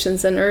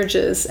 sensations, and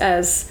urges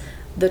as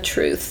the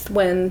truth,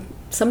 when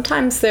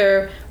sometimes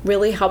they're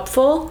really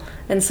helpful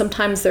and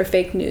sometimes they're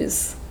fake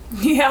news.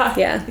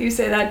 Yeah. You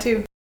say that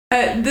too.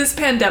 This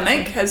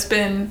pandemic has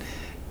been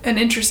an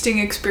interesting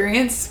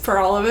experience for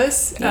all of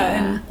us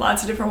in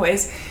lots of different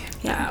ways.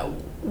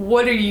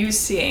 What are you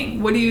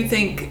seeing? What do you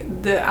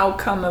think the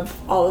outcome of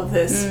all of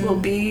this will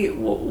be?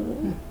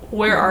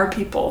 Where are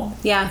people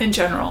in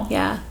general?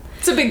 Yeah.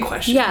 It's a big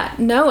question. Yeah,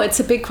 no, it's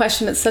a big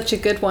question. It's such a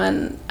good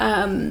one.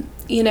 I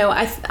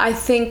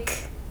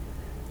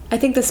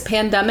think this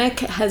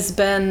pandemic has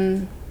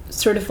been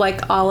sort of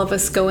like all of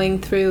us going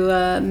through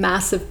a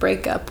massive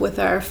breakup with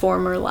our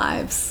former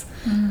lives.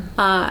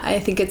 I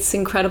think it's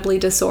incredibly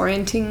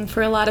disorienting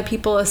for a lot of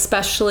people,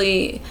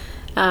 especially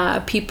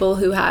people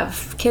who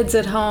have kids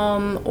at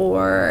home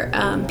or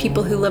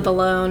people who live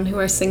alone, who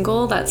are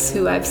single. That's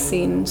who I've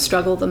seen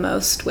struggle the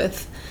most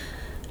with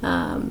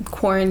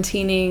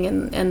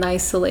quarantining and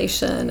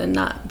isolation and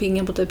not being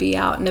able to be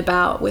out and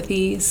about with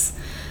ease.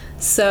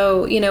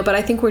 So, but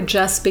I think we're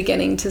just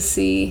beginning to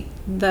see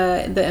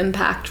the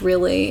impact,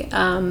 really.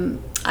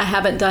 I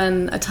haven't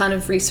done a ton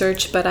of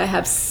research, but I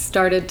have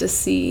started to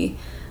see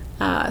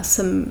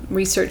some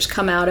research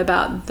come out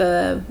about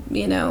the,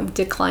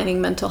 declining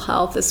mental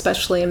health,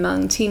 especially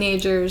among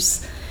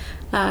teenagers.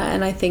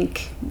 And I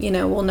think,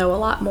 we'll know a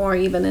lot more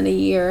even in a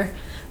year.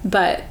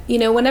 But,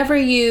 whenever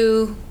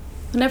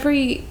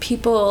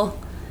people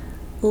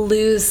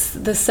lose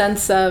the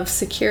sense of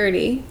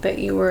security that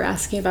you were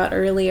asking about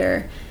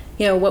earlier,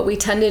 what we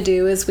tend to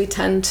do is we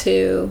tend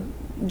to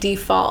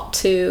default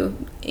to,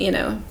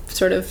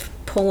 sort of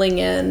pulling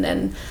in.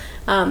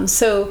 And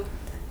so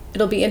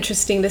it'll be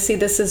interesting to see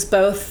this as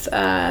both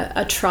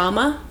a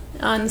trauma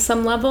on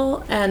some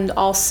level and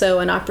also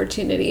an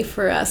opportunity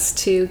for us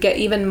to get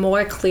even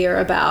more clear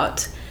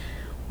about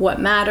what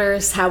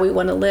matters, how we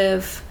want to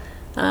live,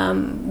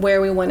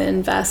 where we want to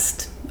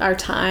invest our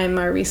time,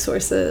 our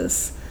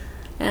resources.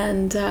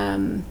 And,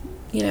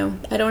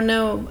 I don't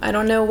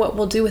know what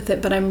we'll do with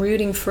it, but I'm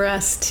rooting for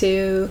us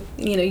to,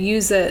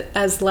 use it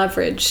as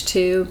leverage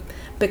to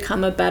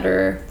become a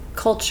better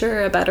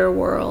culture, a better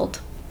world.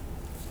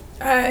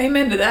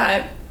 Amen to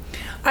that.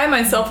 I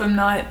myself am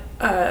not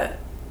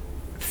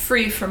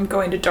free from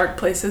going to dark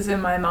places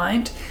in my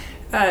mind.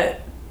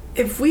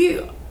 If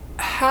we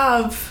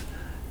have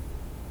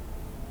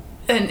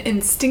an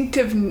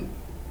instinctive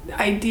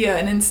idea,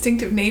 an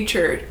instinctive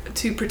nature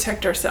to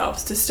protect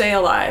ourselves, to stay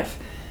alive,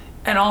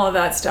 and all of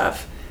that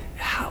stuff,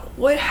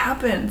 what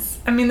happens?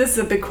 I mean, this is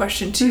a big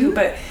question too,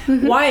 but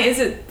why is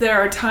it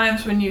there are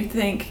times when you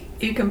think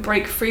you can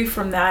break free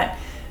from that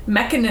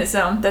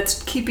mechanism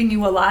that's keeping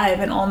you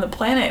alive and on the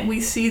planet? We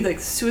see the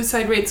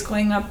suicide rates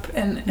going up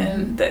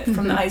and that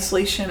from the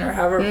isolation or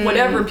however,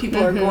 whatever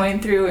people are going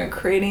through and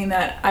creating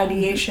that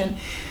ideation.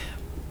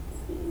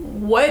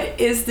 What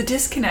is the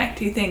disconnect,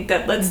 do you think,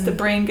 that lets the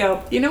brain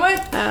go, you know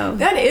what?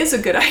 That is a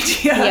good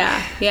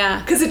idea.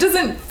 Yeah. Because it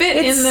doesn't fit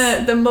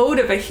in the mode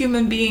of a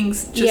human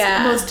being's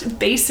just most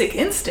basic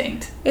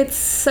instinct. It's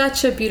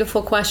such a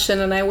beautiful question,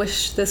 and I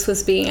wish this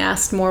was being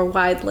asked more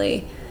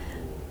widely.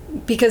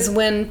 Because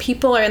when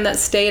people are in that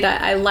state,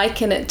 I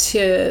liken it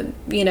to,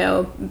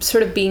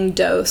 sort of being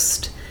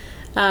dosed.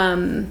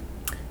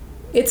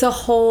 It's a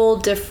whole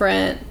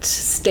different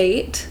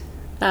state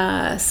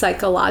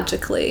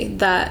psychologically,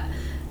 that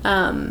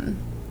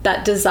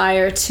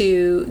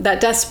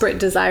desperate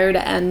desire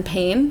to end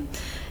pain.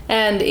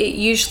 And it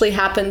usually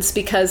happens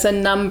because a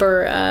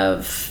number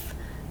of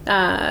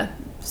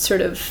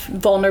sort of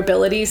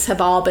vulnerabilities have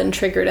all been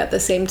triggered at the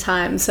same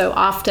time. So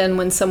often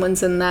when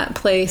someone's in that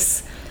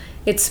place,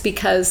 it's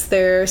because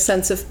their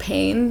sense of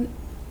pain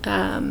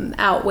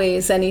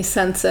outweighs any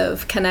sense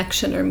of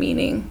connection or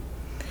meaning.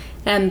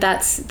 And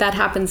that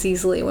happens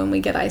easily when we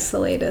get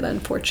isolated,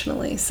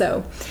 unfortunately.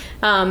 So,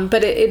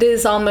 but it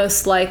is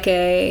almost like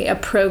a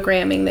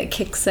programming that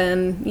kicks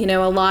in.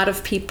 A lot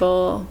of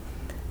people,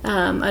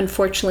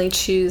 unfortunately,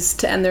 choose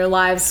to end their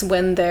lives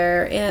when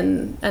they're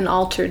in an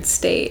altered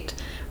state,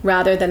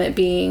 rather than it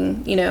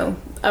being,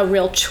 a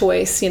real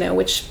choice,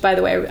 which, by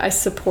the way, I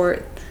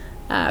support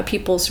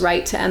people's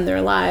right to end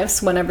their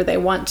lives whenever they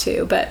want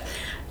to. But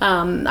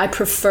I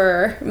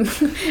prefer,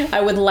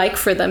 I would like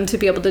for them to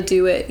be able to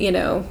do it,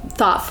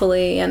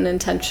 thoughtfully and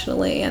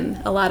intentionally.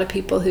 And a lot of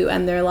people who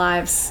end their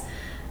lives,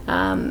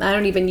 I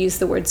don't even use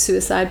the word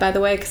suicide, by the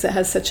way, because it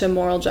has such a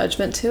moral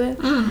judgment to it.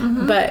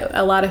 But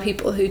a lot of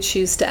people who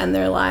choose to end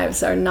their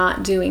lives are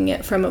not doing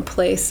it from a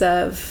place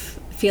of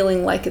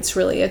feeling like it's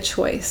really a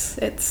choice.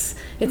 It's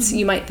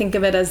you might think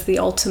of it as the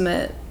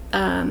ultimate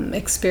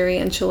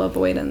experiential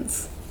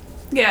avoidance.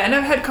 Yeah, and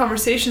I've had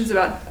conversations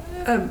about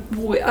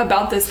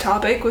this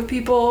topic with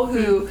people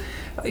who,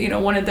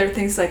 one of their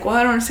things like, well,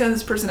 I don't understand,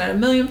 this person had 1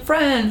 million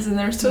friends and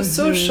they're so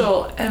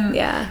social. And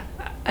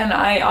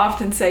I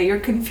often say, you're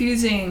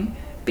confusing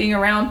being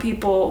around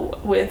people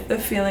with the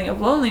feeling of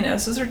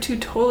loneliness. Those are two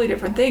totally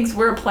different things.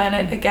 We're a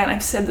planet, again,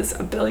 I've said this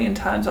 1 billion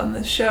times on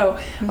this show,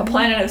 a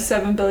planet of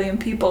 7 billion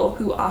people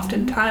who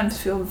oftentimes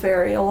feel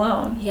very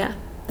alone. Yeah,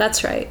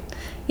 that's right.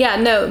 Yeah,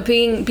 no,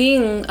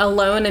 being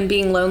alone and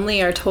being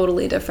lonely are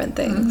totally different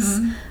things.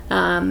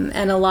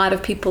 And a lot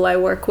of people I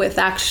work with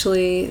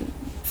actually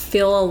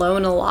feel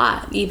alone a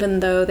lot, even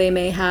though they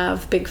may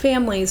have big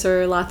families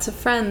or lots of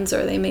friends,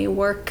 or they may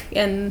work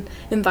in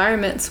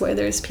environments where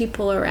there's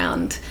people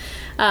around.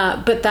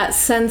 But that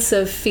sense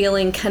of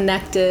feeling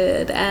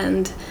connected,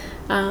 and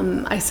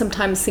I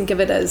sometimes think of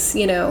it as,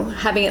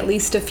 having at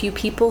least a few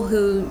people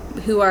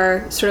who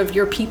are sort of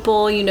your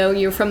people,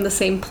 you're from the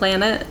same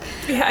planet.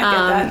 Yeah, I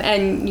get that.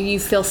 And you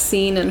feel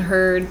seen and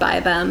heard by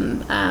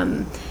them.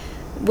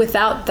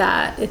 Without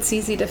that, it's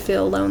easy to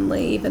feel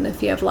lonely, even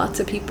if you have lots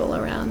of people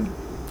around.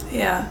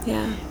 Yeah.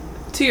 Yeah.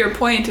 To your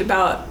point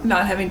about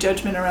not having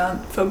judgment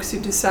around folks who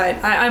decide,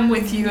 I'm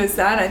with you as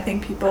that. I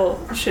think people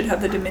should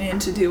have the dominion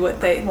to do what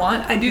they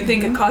want. I do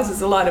think it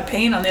causes a lot of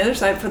pain on the other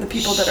side for the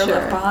people that are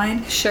left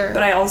behind. Sure.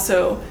 But I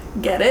also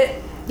get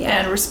it Yeah.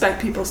 and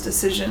respect people's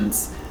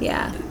decisions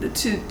Yeah.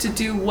 to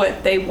do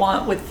what they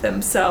want with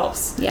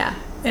themselves. Yeah.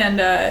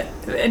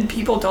 And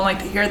people don't like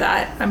to hear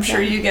that. I'm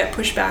sure you get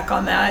pushback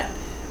on that.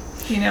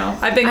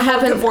 I've been I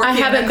haven't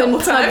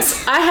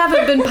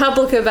been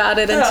public about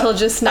it until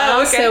just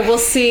now, so we'll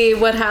see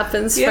what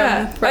happens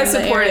from I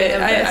support the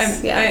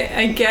it.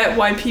 I get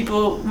why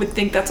people would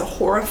think that's a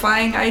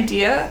horrifying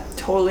idea.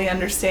 Totally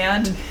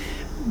understand.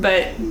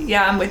 But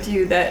I'm with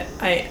you that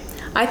I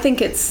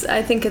think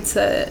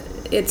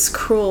it's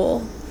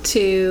cruel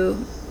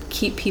to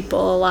keep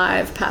people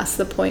alive past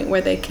the point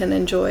where they can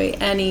enjoy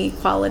any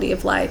quality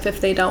of life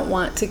if they don't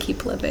want to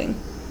keep living.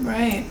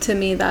 Right. To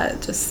me,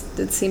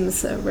 it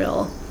seems a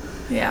real...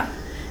 Yeah.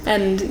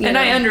 And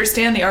I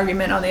understand the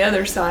argument on the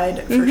other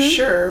side, for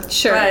sure.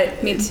 Sure,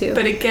 but, me too.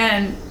 But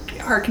again,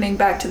 hearkening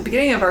back to the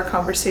beginning of our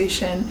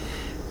conversation,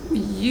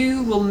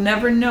 you will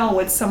never know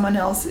what someone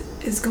else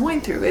is going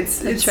through.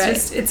 It's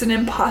right. it's an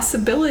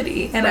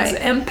impossibility. And as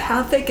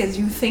empathic as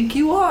you think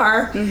you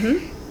are,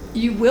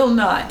 you will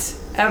not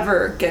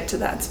ever get to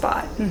that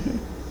spot.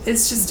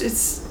 It's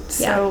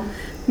so...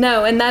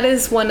 No, and that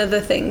is one of the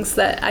things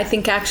that I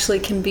think actually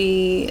can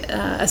be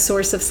a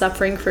source of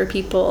suffering for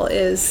people,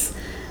 is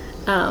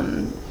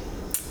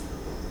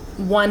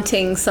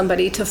wanting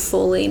somebody to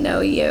fully know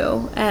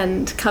you,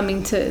 and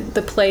coming to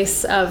the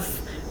place of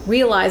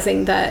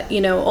realizing that,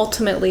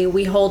 ultimately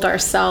we hold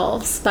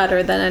ourselves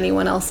better than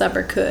anyone else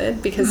ever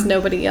could, because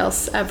nobody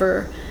else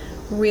ever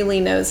really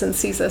knows and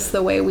sees us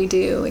the way we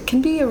do. It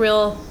can be a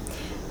real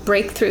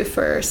breakthrough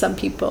for some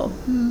people.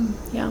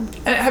 Yeah.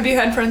 Have you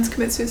had friends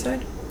commit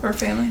suicide? Or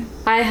family?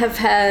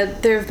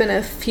 There have been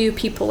a few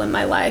people in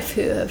my life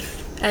who have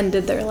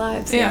ended their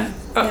lives. Yeah.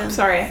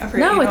 Sorry. I forget.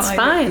 No, it's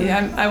fine.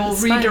 I will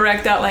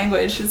redirect that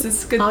language. This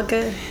is good. All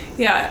good.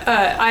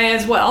 Yeah. I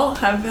as well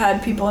have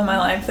had people in my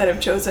life that have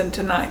chosen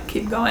to not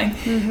keep going.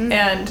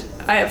 And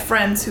I have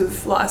friends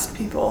who've lost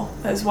people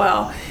as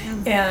well.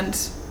 And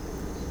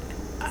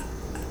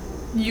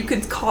you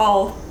could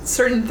call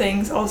certain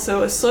things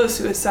also a slow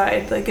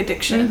suicide, like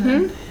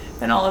addiction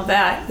and all of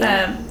that.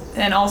 Yeah.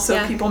 And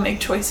also people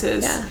make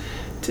choices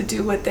to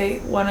do what they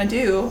want to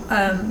do.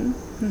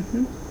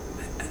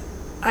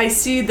 I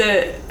see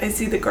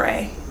the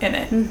gray in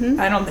it.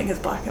 I don't think it's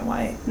black and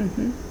white.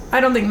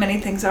 I don't think many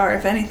things are,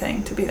 if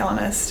anything, to be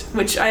honest.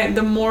 Which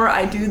the more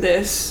I do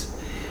this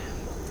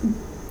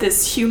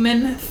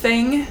human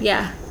thing,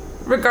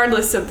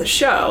 regardless of the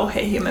show,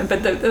 Hey Human,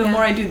 but the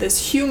more I do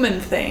this human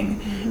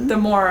thing, the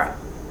more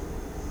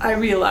I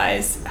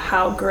realize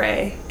how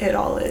gray it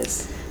all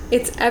is.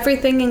 It's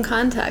everything in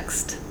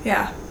context.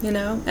 Yeah.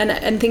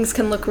 And things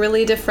can look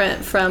really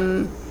different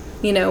from,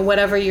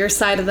 whatever your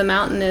side of the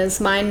mountain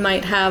is. Mine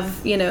might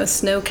have,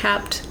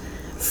 snow-capped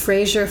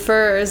Fraser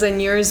firs,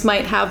 and yours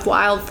might have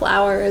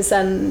wildflowers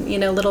and,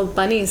 little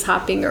bunnies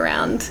hopping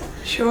around.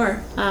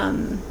 Sure.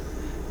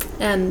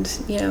 And,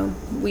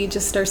 we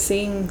just are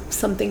seeing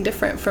something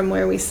different from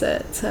where we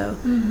sit. So,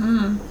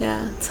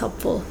 it's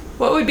helpful.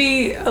 What would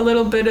be a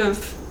little bit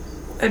of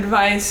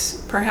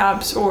advice,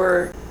 perhaps,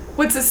 or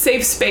what's a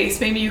safe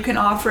space maybe you can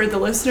offer the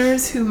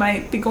listeners who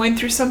might be going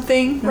through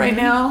something right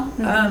now?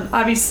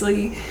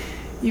 Obviously,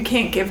 you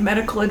can't give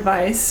medical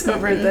advice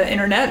over the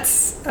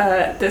internets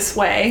this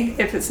way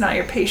if it's not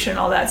your patient,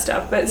 all that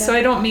stuff. But so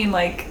I don't mean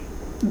like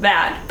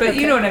that, but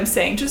you know what I'm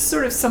saying. Just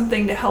sort of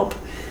something to help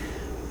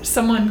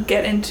someone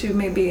get into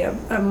maybe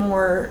a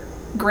more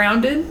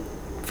grounded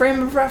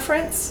frame of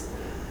reference.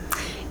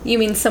 You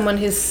mean someone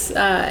who's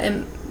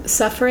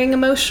suffering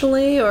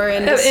emotionally or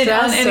in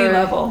distress? On any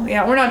level.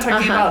 Yeah, we're not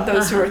talking about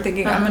those who are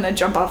thinking, I'm going to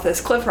jump off this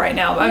cliff right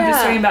now. I'm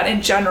just talking about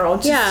in general,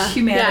 just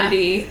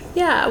humanity.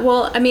 Yeah,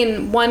 well, I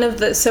mean, one of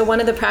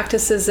the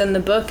practices in the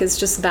book is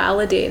just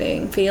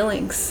validating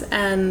feelings,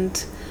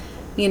 and,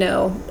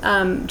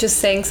 just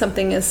saying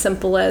something as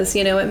simple as,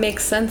 it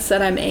makes sense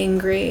that I'm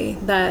angry,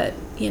 that,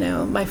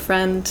 my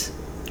friend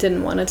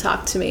didn't want to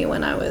talk to me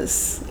when I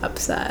was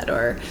upset,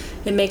 or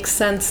it makes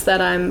sense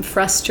that I'm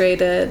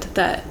frustrated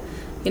that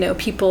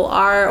people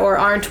are or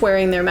aren't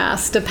wearing their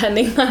masks,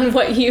 depending on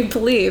what you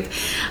believe.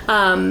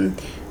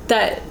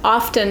 That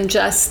often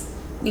just,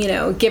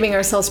 giving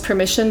ourselves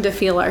permission to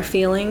feel our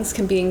feelings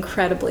can be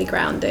incredibly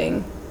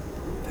grounding.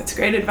 That's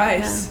great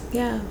advice.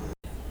 Yeah.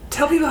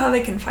 Tell people how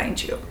they can find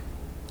you.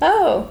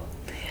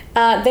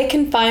 They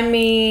can find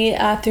me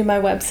through my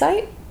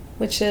website,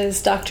 which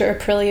is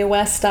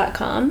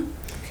draprilliawest.com.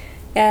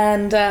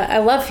 And I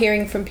love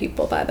hearing from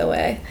people, by the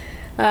way.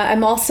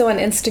 I'm also on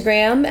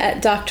Instagram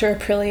at Dr.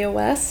 Aprilia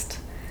West,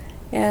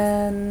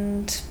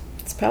 and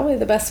it's probably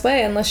the best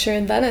way unless you're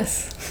in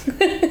Venice.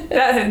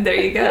 There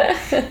you go.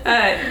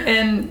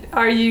 And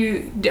are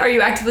you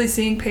actively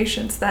seeing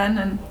patients then?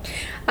 And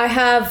I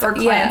have, or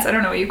clients? I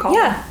don't know what you call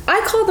them. Yeah,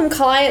 I call them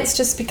clients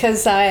just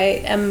because I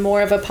am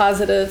more of a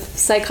positive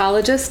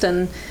psychologist,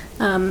 and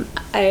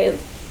I,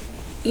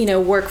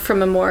 work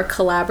from a more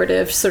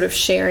collaborative sort of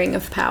sharing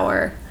of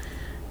power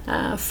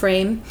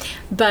frame.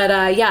 But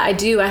I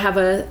do. I have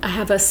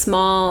a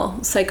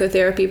small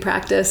psychotherapy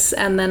practice,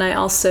 and then I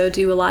also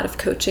do a lot of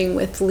coaching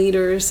with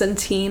leaders and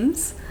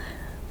teams,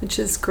 which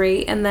is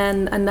great. And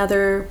then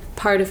another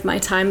part of my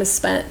time is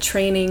spent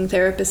training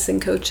therapists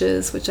and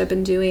coaches, which I've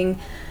been doing,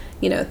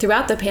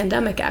 throughout the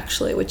pandemic,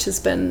 actually, which has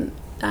been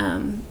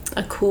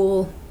a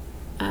cool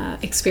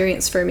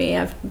experience for me.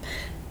 I've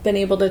been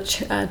able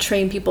to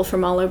train people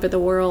from all over the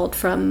world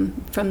from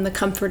the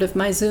comfort of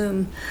my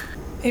Zoom.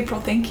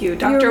 April, thank you.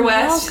 Dr.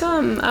 West. You're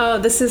welcome. Oh,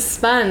 this is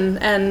fun,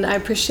 and I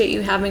appreciate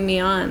you having me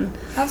on.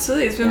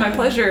 Absolutely. It's been my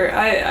pleasure.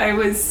 I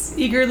was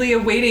eagerly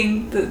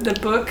awaiting the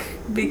book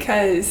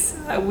because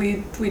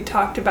we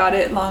talked about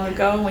it long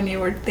ago when you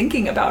were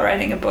thinking about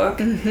writing a book.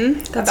 Mm-hmm.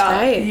 That's about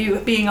right. You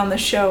being on the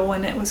show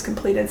when it was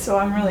completed. So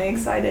I'm really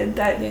excited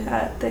that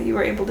you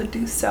were able to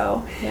do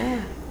so. Yeah.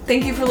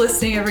 Thank you for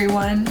listening,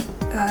 everyone.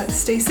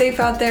 Stay safe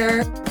out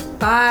there.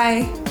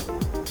 Bye.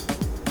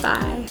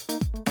 Bye.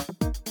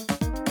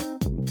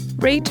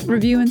 Rate,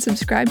 review, and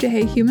subscribe to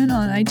Hey Human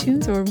on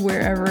iTunes or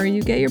wherever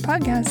you get your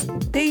podcasts.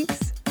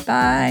 Thanks.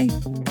 Bye.